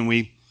in and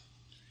we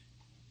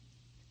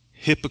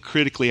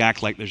hypocritically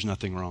act like there's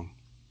nothing wrong.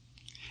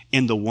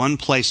 In the one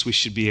place we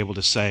should be able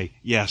to say,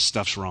 yes,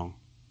 stuff's wrong.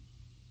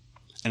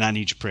 And I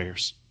need your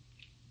prayers.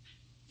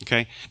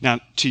 Okay? Now,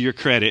 to your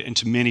credit and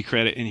to many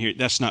credit in here,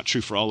 that's not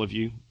true for all of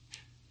you.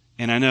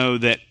 And I know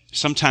that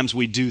sometimes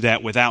we do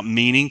that without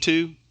meaning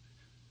to.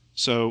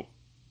 So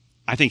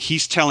I think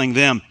he's telling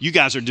them, you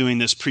guys are doing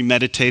this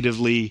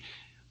premeditatively,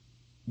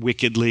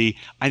 wickedly.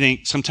 I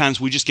think sometimes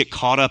we just get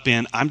caught up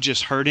in, I'm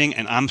just hurting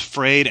and I'm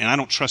afraid and I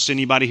don't trust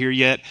anybody here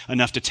yet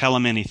enough to tell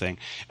them anything.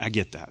 I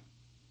get that.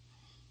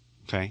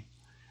 Okay?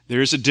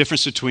 There is a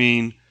difference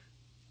between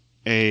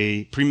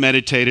a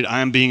premeditated,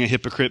 I'm being a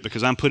hypocrite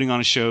because I'm putting on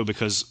a show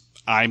because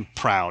I'm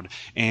proud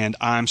and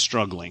I'm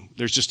struggling.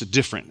 There's just a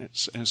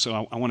difference. And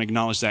so I want to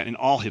acknowledge that in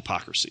all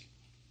hypocrisy.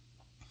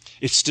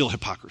 It's still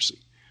hypocrisy.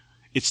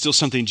 It's still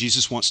something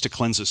Jesus wants to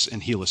cleanse us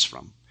and heal us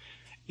from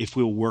if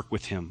we'll work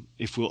with him,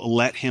 if we'll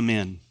let him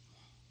in.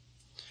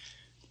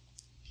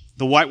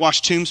 The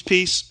whitewashed tombs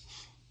piece.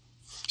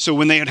 So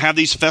when they would have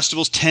these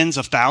festivals, tens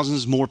of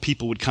thousands more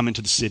people would come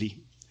into the city.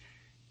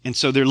 And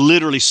so there are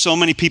literally so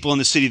many people in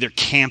the city, they're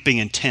camping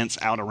in tents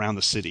out around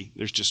the city.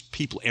 There's just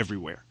people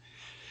everywhere.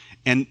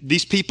 And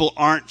these people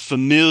aren't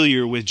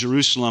familiar with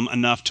Jerusalem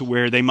enough to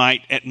where they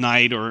might at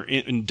night or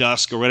in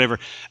dusk or whatever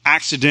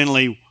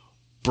accidentally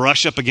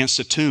brush up against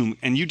a tomb.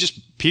 And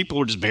people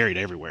were just buried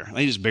everywhere.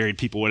 They just buried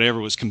people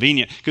whatever was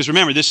convenient. Because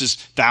remember, this is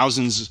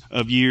thousands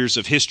of years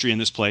of history in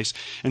this place.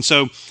 And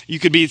so you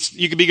could be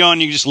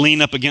going, you just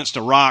lean up against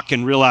a rock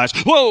and realize,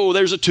 whoa,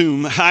 there's a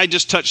tomb. I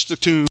just touched the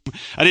tomb.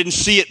 I didn't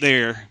see it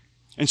there.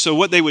 And so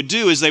what they would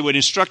do is they would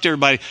instruct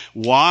everybody,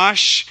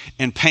 wash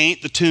and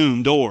paint the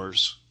tomb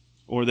doors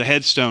or the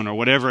headstone or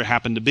whatever it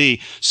happened to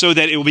be so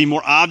that it will be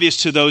more obvious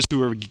to those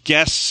who are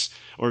guests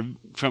or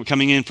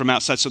coming in from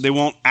outside so they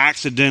won't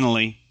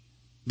accidentally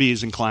be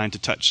as inclined to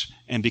touch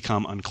and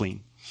become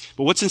unclean.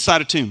 But what's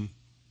inside a tomb?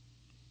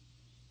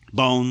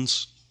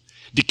 Bones,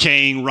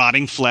 decaying,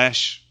 rotting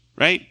flesh,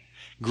 right?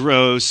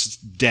 Gross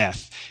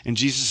death. And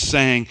Jesus is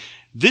saying,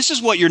 this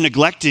is what you're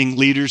neglecting,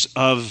 leaders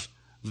of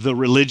the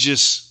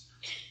religious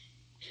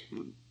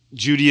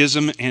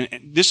Judaism, and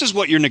this is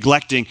what you're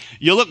neglecting.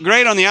 You look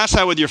great on the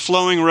outside with your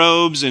flowing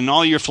robes and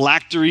all your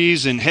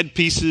phylacteries and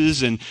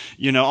headpieces and,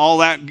 all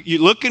that.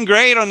 You're looking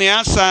great on the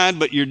outside,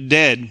 but you're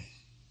dead.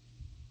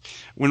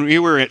 When we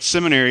were at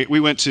seminary, we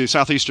went to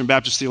Southeastern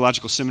Baptist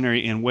Theological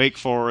Seminary in Wake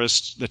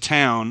Forest, the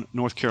town,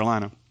 North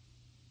Carolina.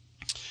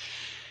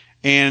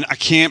 And I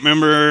can't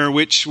remember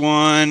which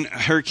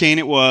hurricane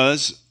it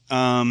was,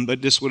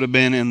 but this would have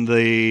been in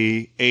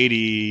the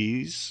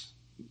 80s,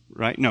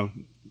 right? No,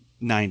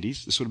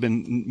 90s. This would have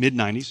been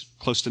mid-90s,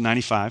 close to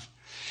 95.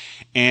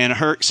 And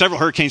several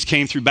hurricanes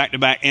came through back to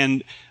back,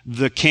 and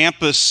the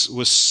campus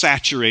was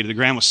saturated. The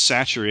ground was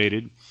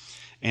saturated,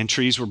 and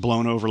trees were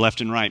blown over left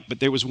and right. But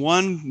there was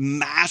one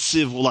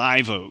massive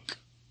live oak.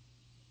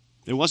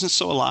 It wasn't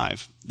so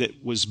alive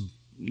that was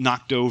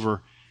knocked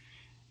over.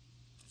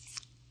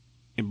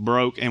 It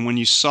broke, and when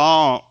you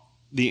saw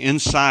the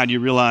inside, you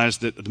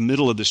realized that the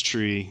middle of this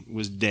tree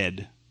was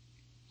dead,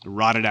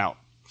 rotted out.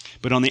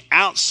 But on the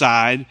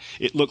outside,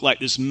 it looked like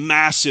this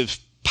massive,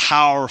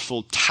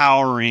 powerful,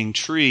 towering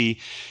tree,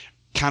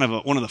 kind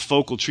of one of the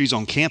focal trees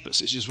on campus.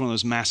 It's just one of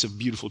those massive,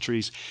 beautiful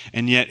trees.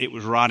 And yet it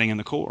was rotting in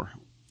the core.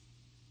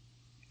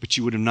 But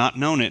you would have not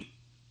known it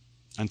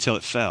until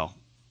it fell.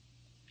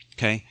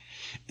 Okay?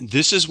 And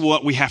this is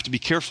what we have to be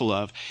careful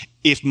of.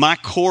 If my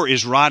core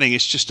is rotting,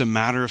 it's just a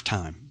matter of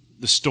time.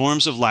 The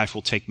storms of life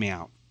will take me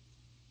out.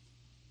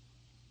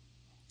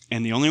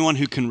 And the only one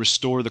who can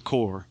restore the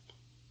core,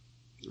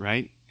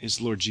 right,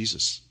 is Lord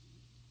Jesus.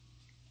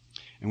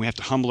 And we have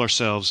to humble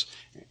ourselves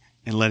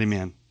and let him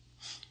in.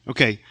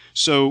 Okay,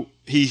 so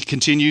he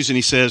continues and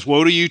he says,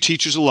 "Woe to you,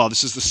 teachers of law."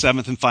 This is the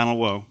seventh and final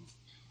woe.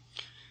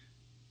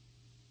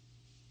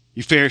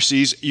 "You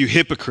Pharisees, you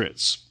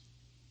hypocrites.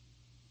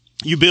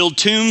 You build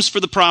tombs for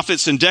the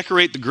prophets and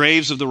decorate the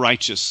graves of the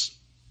righteous."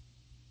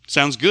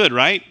 Sounds good,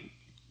 right?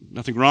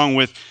 Nothing wrong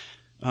with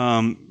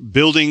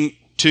building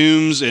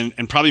tombs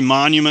and probably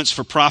monuments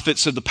for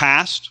prophets of the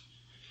past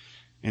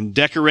and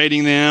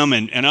decorating them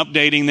and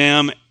updating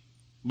them.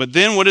 But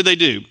then what did they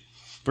do?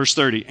 Verse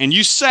 30. "And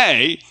you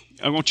say,"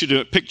 I want you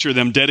to picture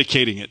them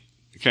dedicating it,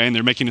 okay? And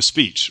they're making a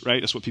speech,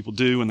 right? That's what people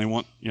do when they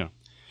want,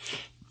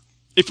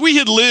 "If we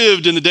had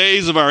lived in the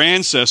days of our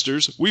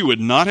ancestors, we would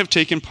not have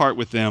taken part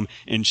with them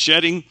in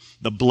shedding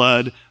the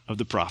blood of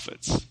the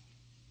prophets."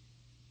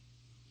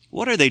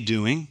 What are they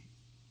doing?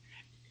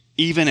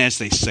 Even as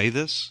they say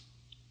this,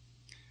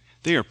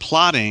 they are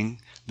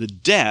plotting the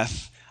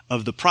death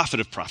of the prophet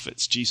of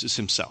prophets, Jesus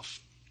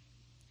himself.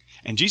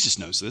 And Jesus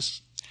knows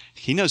this.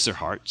 He knows their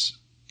hearts.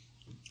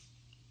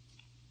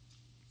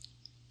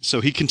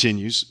 So he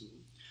continues,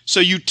 "So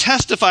you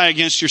testify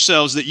against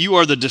yourselves that you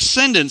are the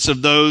descendants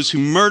of those who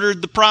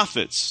murdered the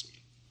prophets.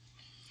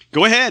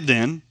 Go ahead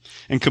then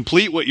and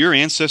complete what your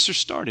ancestors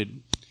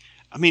started."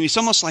 I mean, it's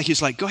almost like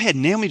he's like, go ahead,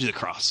 nail me to the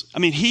cross. I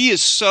mean, he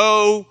is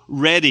so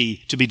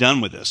ready to be done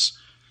with this.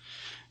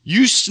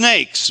 "You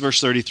snakes," verse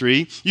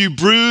 33, "you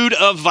brood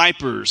of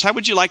vipers." How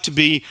would you like to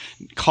be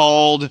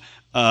called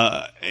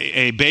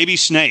a baby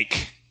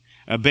snake,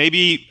 a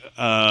baby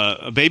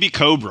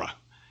cobra,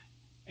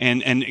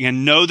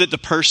 and know that the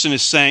person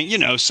is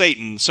saying,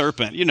 Satan,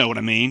 serpent, you know what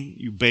I mean,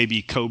 you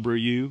baby cobra,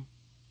 you.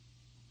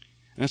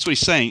 And that's what he's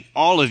saying.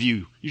 All of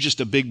you, you're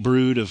just a big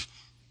brood of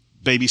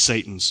baby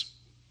Satans.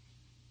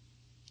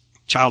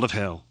 Child of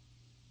hell.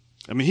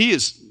 I mean, he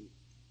is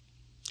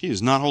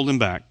not holding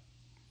back.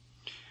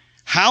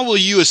 "How will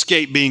you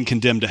escape being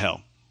condemned to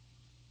hell?"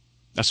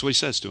 That's what he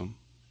says to him.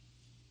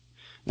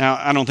 Now,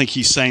 I don't think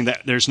he's saying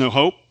that there's no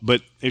hope,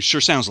 but it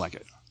sure sounds like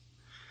it.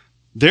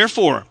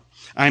 "Therefore,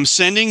 I'm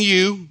sending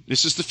you,"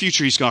 this is the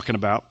future he's talking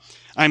about,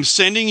 "I'm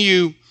sending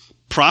you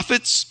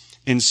prophets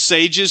and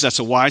sages," that's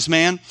a wise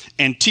man,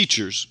 "and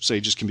teachers."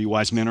 Sages can be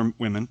wise men or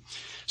women.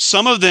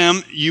 "Some of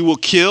them you will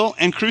kill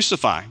and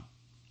crucify."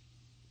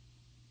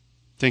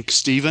 Think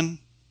Stephen.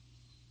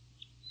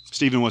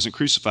 Stephen wasn't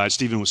crucified.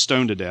 Stephen was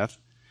stoned to death.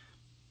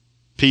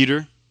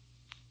 Peter,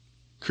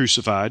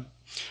 crucified.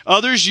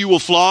 "Others you will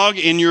flog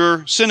in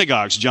your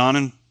synagogues," John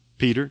and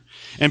Peter,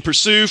 "and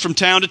pursue from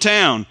town to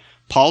town."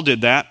 Paul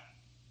did that.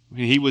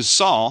 He was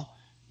Saul,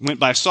 went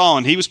by Saul,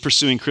 and he was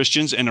pursuing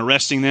Christians and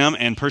arresting them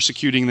and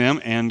persecuting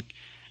them and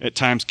at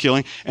times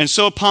killing. And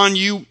so upon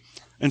you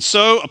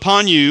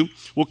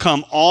will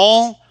come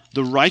all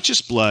the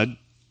righteous blood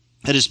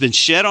that has been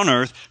shed on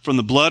earth, from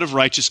the blood of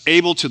righteous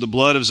Abel to the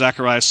blood of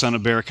Zacharias, son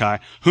of Berechiah,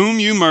 whom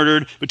you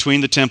murdered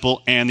between the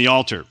temple and the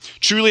altar.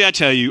 Truly I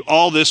tell you,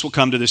 all this will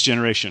come to this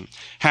generation."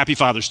 Happy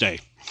Father's Day.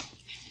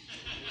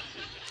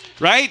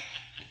 Right?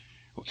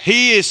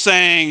 He is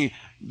saying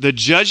the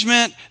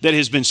judgment that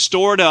has been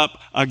stored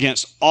up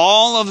against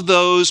all of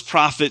those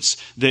prophets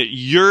that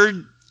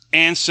your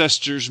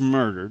ancestors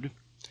murdered,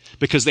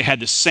 because they had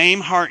the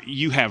same heart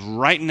you have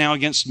right now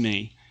against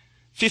me,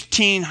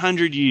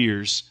 1,500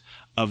 years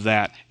of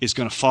that is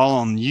going to fall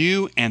on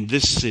you and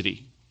this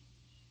city.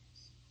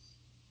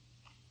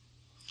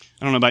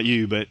 I don't know about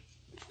you, but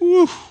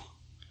whew.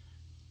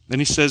 Then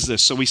he says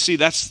this. So we see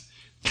that's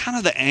kind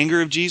of the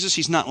anger of Jesus.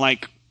 He's not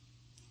like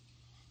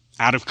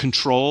out of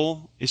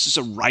control. This is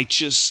a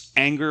righteous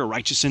anger, a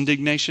righteous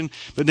indignation.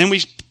 But then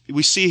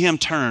we see him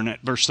turn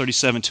at verse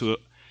 37 to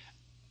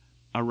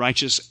a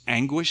righteous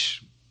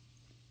anguish.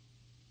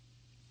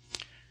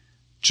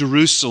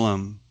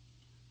 "Jerusalem,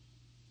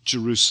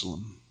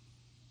 Jerusalem,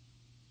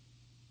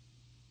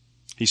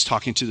 He's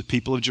talking to the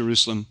people of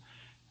Jerusalem,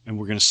 and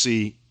we're going to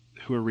see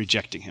who are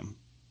rejecting him,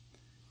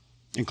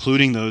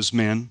 including those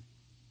men.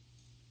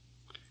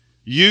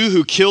 You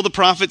who kill the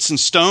prophets and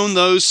stone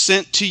those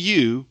sent to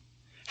you,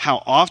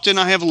 how often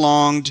I have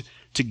longed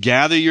to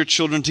gather your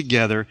children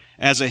together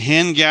as a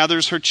hen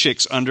gathers her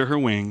chicks under her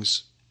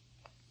wings,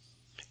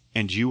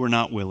 and you were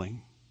not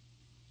willing.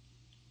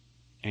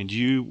 And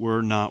you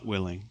were not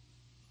willing.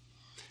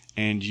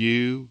 And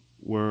you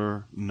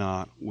were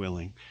not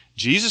willing.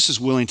 Jesus is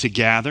willing to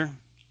gather.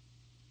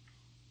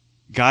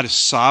 God is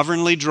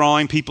sovereignly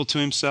drawing people to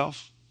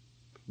himself,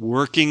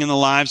 working in the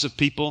lives of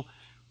people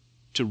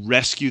to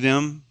rescue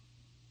them.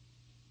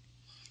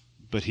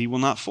 But he will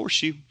not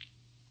force you.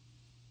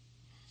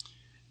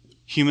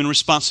 Human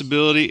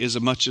responsibility is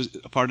as much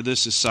a part of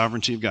this as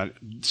sovereignty of God.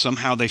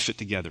 Somehow they fit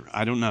together.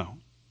 I don't know.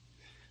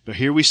 But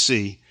here we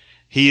see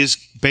he is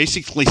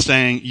basically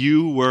saying,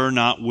 you were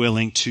not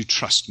willing to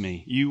trust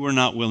me. You were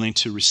not willing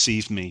to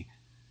receive me.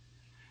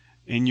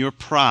 In your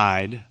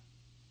pride,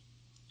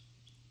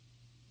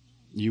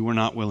 you were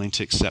not willing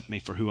to accept me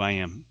for who I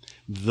am.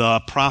 The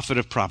prophet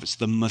of prophets,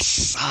 the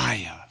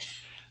Messiah,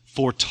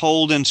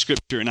 foretold in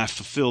Scripture, and I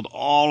fulfilled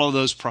all of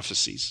those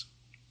prophecies.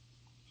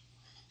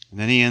 And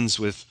then he ends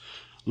with,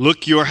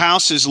 look, your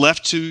house is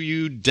left to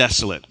you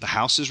desolate. The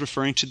house is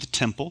referring to the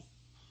temple.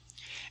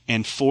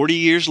 And 40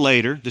 years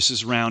later, this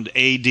is around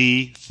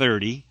AD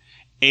 30,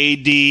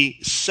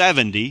 AD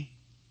 70,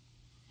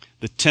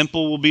 the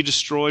temple will be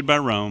destroyed by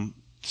Rome.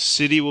 The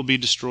city will be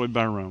destroyed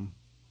by Rome.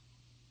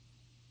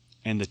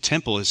 And the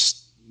temple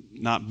has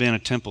not been a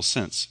temple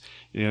since.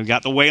 You know,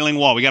 got the Wailing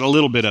Wall. We got a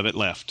little bit of it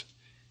left.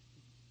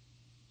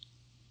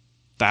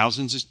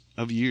 Thousands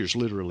of years,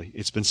 literally,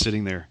 it's been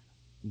sitting there,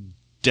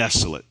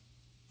 desolate.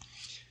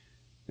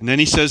 And then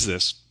he says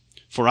this,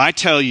 for I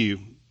tell you,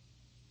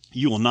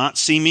 you will not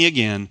see me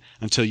again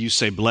until you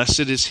say,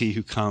 blessed is he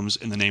who comes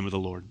in the name of the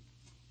Lord.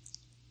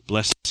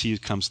 Blessed is he who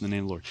comes in the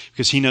name of the Lord.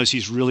 Because he knows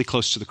he's really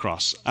close to the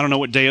cross. I don't know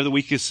what day of the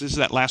week is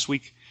that last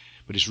week,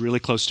 but he's really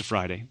close to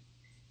Friday.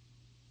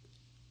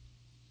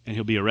 And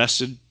he'll be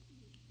arrested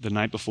the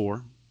night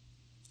before,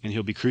 and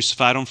he'll be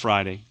crucified on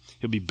Friday.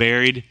 He'll be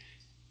buried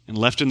and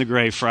left in the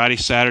grave Friday,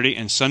 Saturday,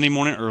 and Sunday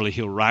morning early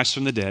he'll rise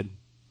from the dead.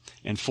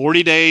 In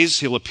 40 days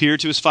he'll appear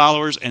to his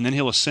followers, and then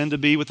he'll ascend to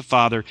be with the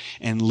Father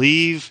and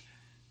leave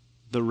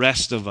the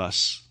rest of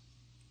us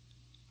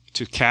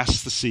to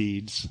cast the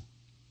seeds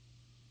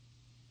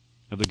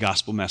of the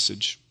gospel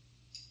message.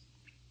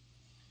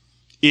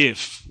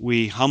 If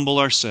we humble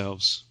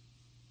ourselves,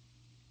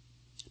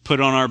 put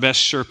on our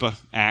best Sherpa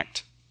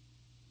act,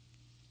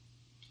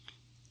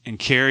 and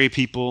carry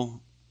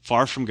people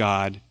far from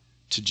God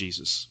to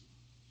Jesus.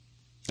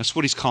 That's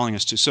what he's calling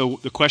us to. So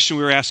the question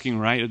we were asking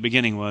right at the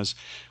beginning was,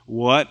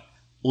 what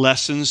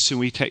lessons do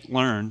we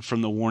learn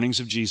from the warnings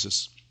of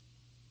Jesus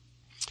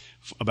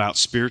about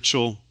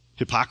spiritual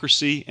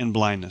hypocrisy and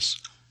blindness?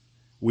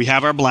 We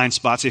have our blind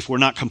spots if we're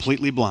not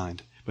completely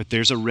blind, but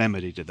there's a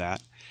remedy to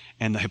that.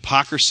 And the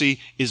hypocrisy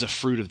is a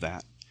fruit of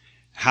that.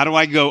 How do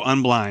I go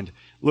unblind?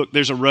 Look,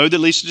 there's a road that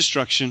leads to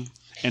destruction,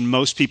 and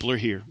most people are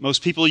here.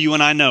 Most people you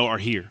and I know are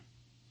here.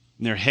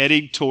 And they're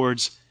heading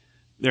towards,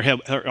 they're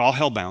all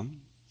hellbound,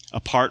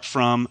 apart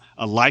from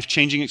a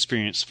life-changing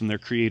experience from their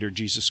Creator,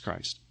 Jesus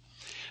Christ.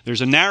 There's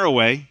a narrow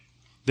way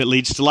that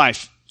leads to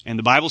life. And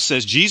the Bible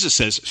says, Jesus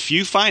says,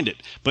 few find it,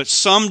 but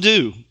some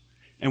do.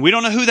 And we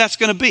don't know who that's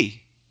going to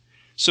be.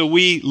 So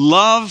we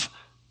love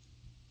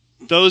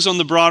those on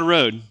the broad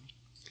road.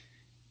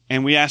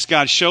 And we ask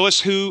God, show us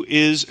who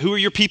are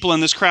your people in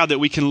this crowd that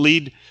we can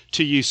lead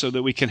to you so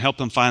that we can help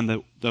them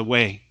find the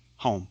way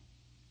home.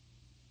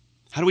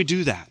 How do we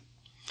do that?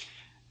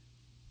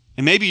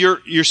 And maybe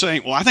you're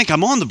saying, well, I think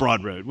I'm on the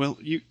broad road. Well,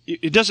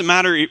 it doesn't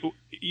matter.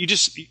 You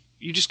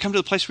just come to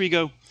the place where you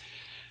go,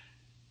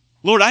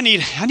 Lord, I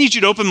need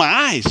you to open my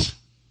eyes.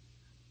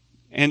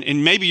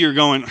 And maybe you're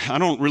going, I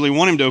don't really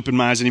want him to open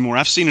my eyes anymore.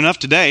 I've seen enough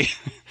today.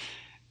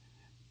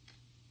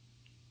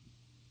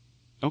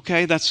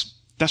 Okay, that's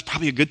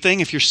probably a good thing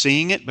if you're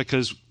seeing it,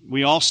 because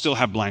we all still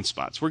have blind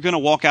spots. We're going to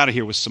walk out of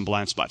here with some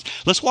blind spots.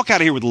 Let's walk out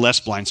of here with less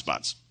blind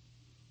spots.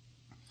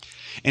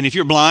 And if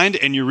you're blind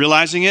and you're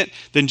realizing it,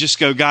 then just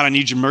go, God, I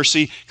need your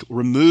mercy.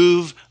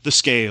 Remove the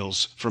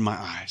scales from my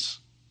eyes.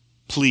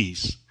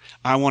 Please,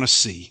 I want to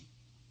see.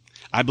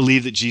 I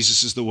believe that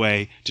Jesus is the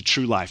way to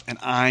true life, and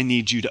I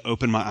need you to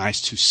open my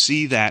eyes to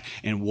see that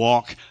and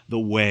walk the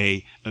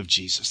way of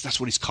Jesus. That's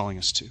what he's calling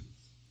us to.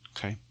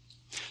 Okay?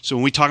 So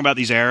when we talk about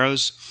these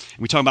arrows,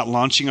 and we talk about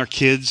launching our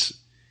kids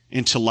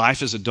into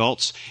life as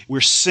adults,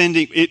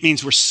 it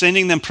means we're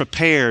sending them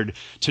prepared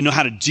to know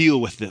how to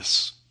deal with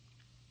this.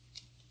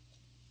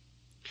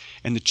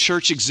 And the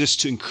church exists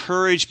to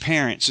encourage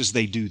parents as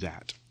they do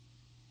that.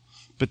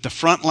 But the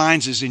front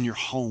lines is in your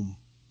home.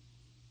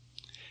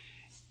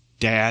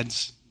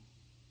 Dads,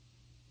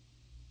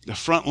 the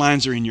front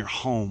lines are in your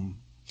home.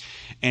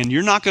 And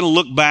you're not going to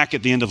look back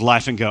at the end of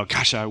life and go,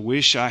 gosh, I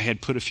wish I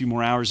had put a few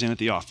more hours in at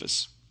the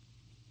office.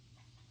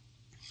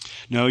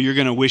 No, you're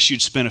going to wish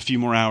you'd spent a few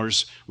more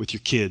hours with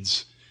your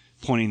kids,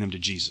 pointing them to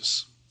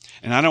Jesus.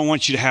 And I don't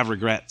want you to have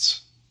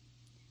regrets.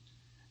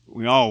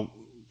 We all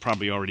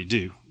probably already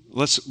do.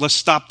 Let's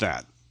stop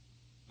that.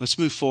 Let's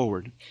move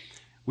forward.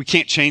 We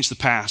can't change the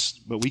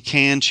past, but we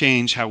can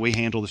change how we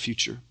handle the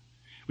future.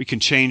 We can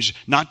change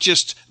not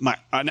just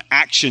an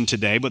action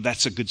today, but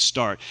that's a good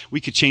start.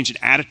 We could change an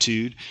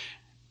attitude,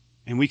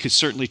 and we could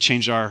certainly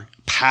change our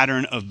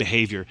pattern of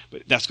behavior,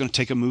 but that's going to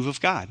take a move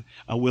of God,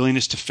 a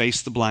willingness to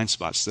face the blind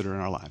spots that are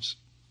in our lives.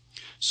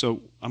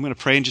 So I'm going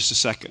to pray in just a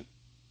second,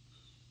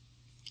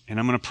 and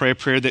I'm going to pray a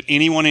prayer that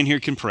anyone in here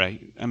can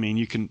pray. I mean,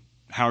 you can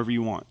however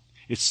you want.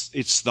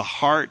 It's the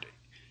heart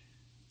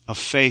of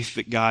faith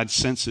that God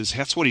senses.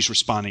 That's what he's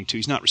responding to.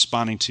 He's not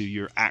responding to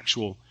your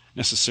actual,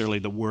 necessarily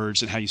the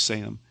words and how you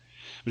say them.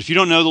 But if you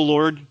don't know the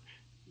Lord,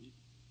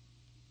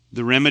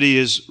 the remedy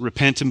is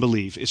repent and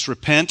believe. It's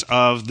repent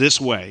of this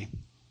way.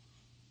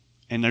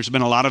 And there's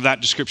been a lot of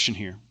that description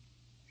here.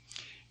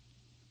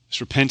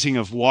 It's repenting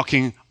of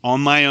walking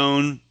on my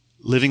own,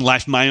 living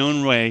life my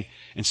own way,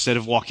 instead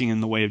of walking in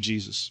the way of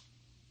Jesus.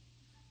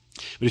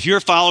 But if you're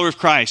a follower of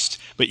Christ,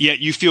 but yet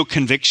you feel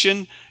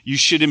conviction, you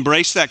should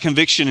embrace that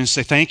conviction and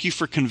say, thank you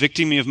for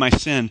convicting me of my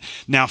sin.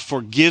 Now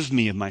forgive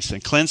me of my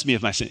sin. Cleanse me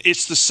of my sin.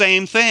 It's the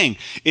same thing.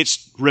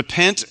 It's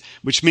repent,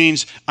 which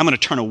means I'm going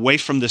to turn away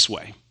from this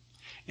way,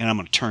 and I'm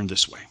going to turn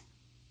this way.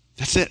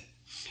 That's it.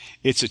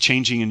 It's a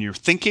changing in your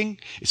thinking.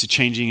 It's a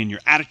changing in your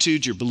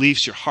attitudes, your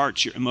beliefs, your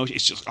hearts, your emotions.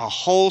 It's just a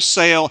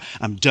wholesale,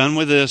 I'm done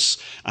with this.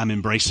 I'm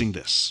embracing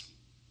this.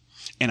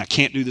 And I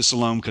can't do this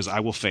alone because I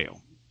will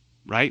fail.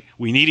 Right?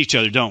 We need each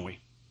other, don't we?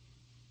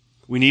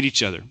 We need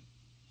each other.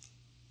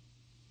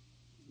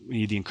 We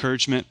need the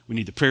encouragement. We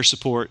need the prayer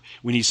support.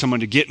 We need someone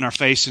to get in our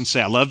face and say,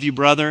 I love you,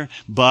 brother,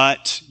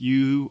 but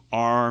you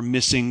are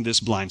missing this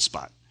blind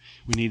spot.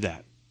 We need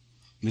that.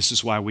 And this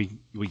is why we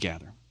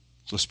gather.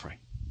 So let's pray.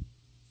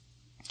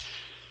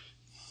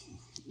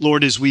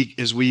 Lord, as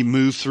we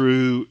move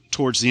through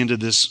towards the end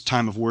of this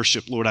time of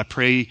worship, Lord, I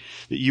pray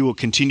that you will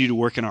continue to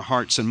work in our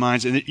hearts and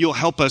minds, and that you'll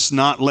help us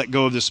not let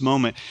go of this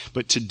moment,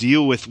 but to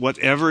deal with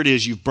whatever it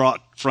is you've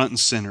brought front and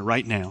center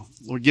right now.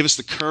 Lord, give us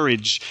the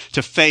courage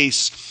to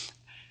face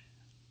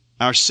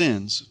our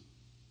sins.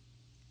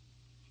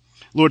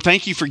 Lord,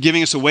 thank you for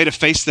giving us a way to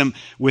face them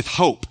with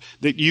hope,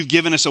 that you've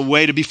given us a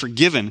way to be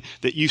forgiven,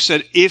 that you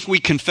said if we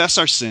confess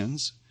our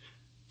sins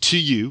to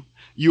you,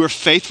 you are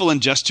faithful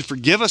and just to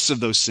forgive us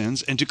of those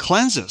sins and to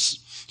cleanse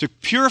us, to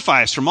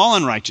purify us from all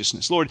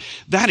unrighteousness. Lord,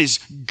 that is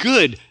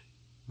good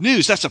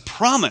news. That's a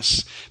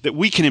promise that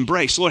we can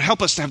embrace. Lord,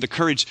 help us to have the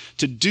courage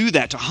to do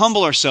that, to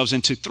humble ourselves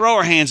and to throw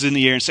our hands in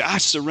the air and say, I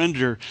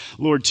surrender,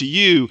 Lord, to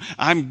you.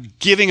 I'm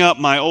giving up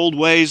my old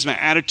ways, my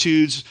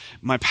attitudes,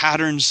 my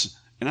patterns,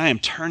 and I am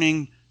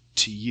turning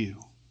to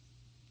you.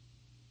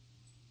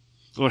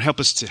 Lord, help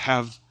us to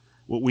have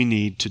what we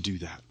need to do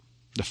that.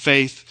 The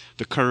faith,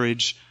 the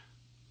courage,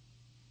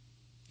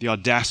 the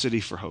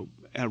audacity for hope,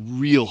 a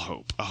real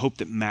hope, a hope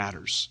that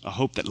matters, a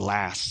hope that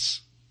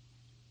lasts,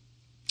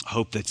 a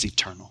hope that's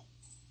eternal,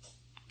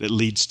 that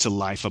leads to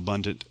life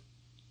abundant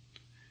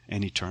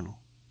and eternal.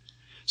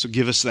 So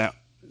give us that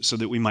so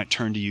that we might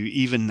turn to you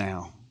even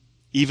now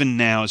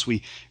as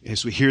we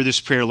hear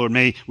this prayer, Lord.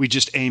 May we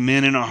just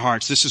amen in our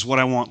hearts. This is what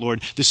I want,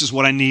 Lord. This is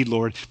what I need,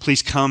 Lord.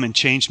 Please come and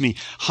change me.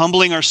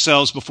 Humbling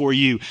ourselves before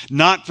you,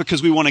 not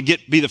because we want to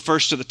be the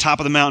first to the top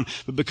of the mountain,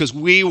 but because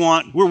we're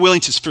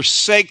willing to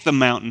forsake the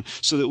mountain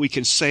so that we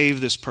can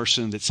save this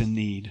person that's in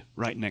need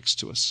right next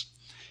to us,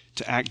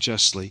 to act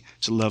justly,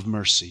 to love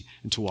mercy,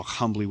 and to walk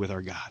humbly with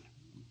our God.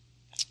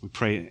 We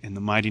pray in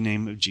the mighty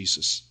name of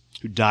Jesus,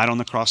 who died on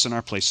the cross in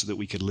our place so that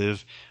we could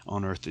live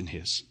on earth in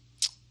his.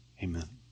 Amen.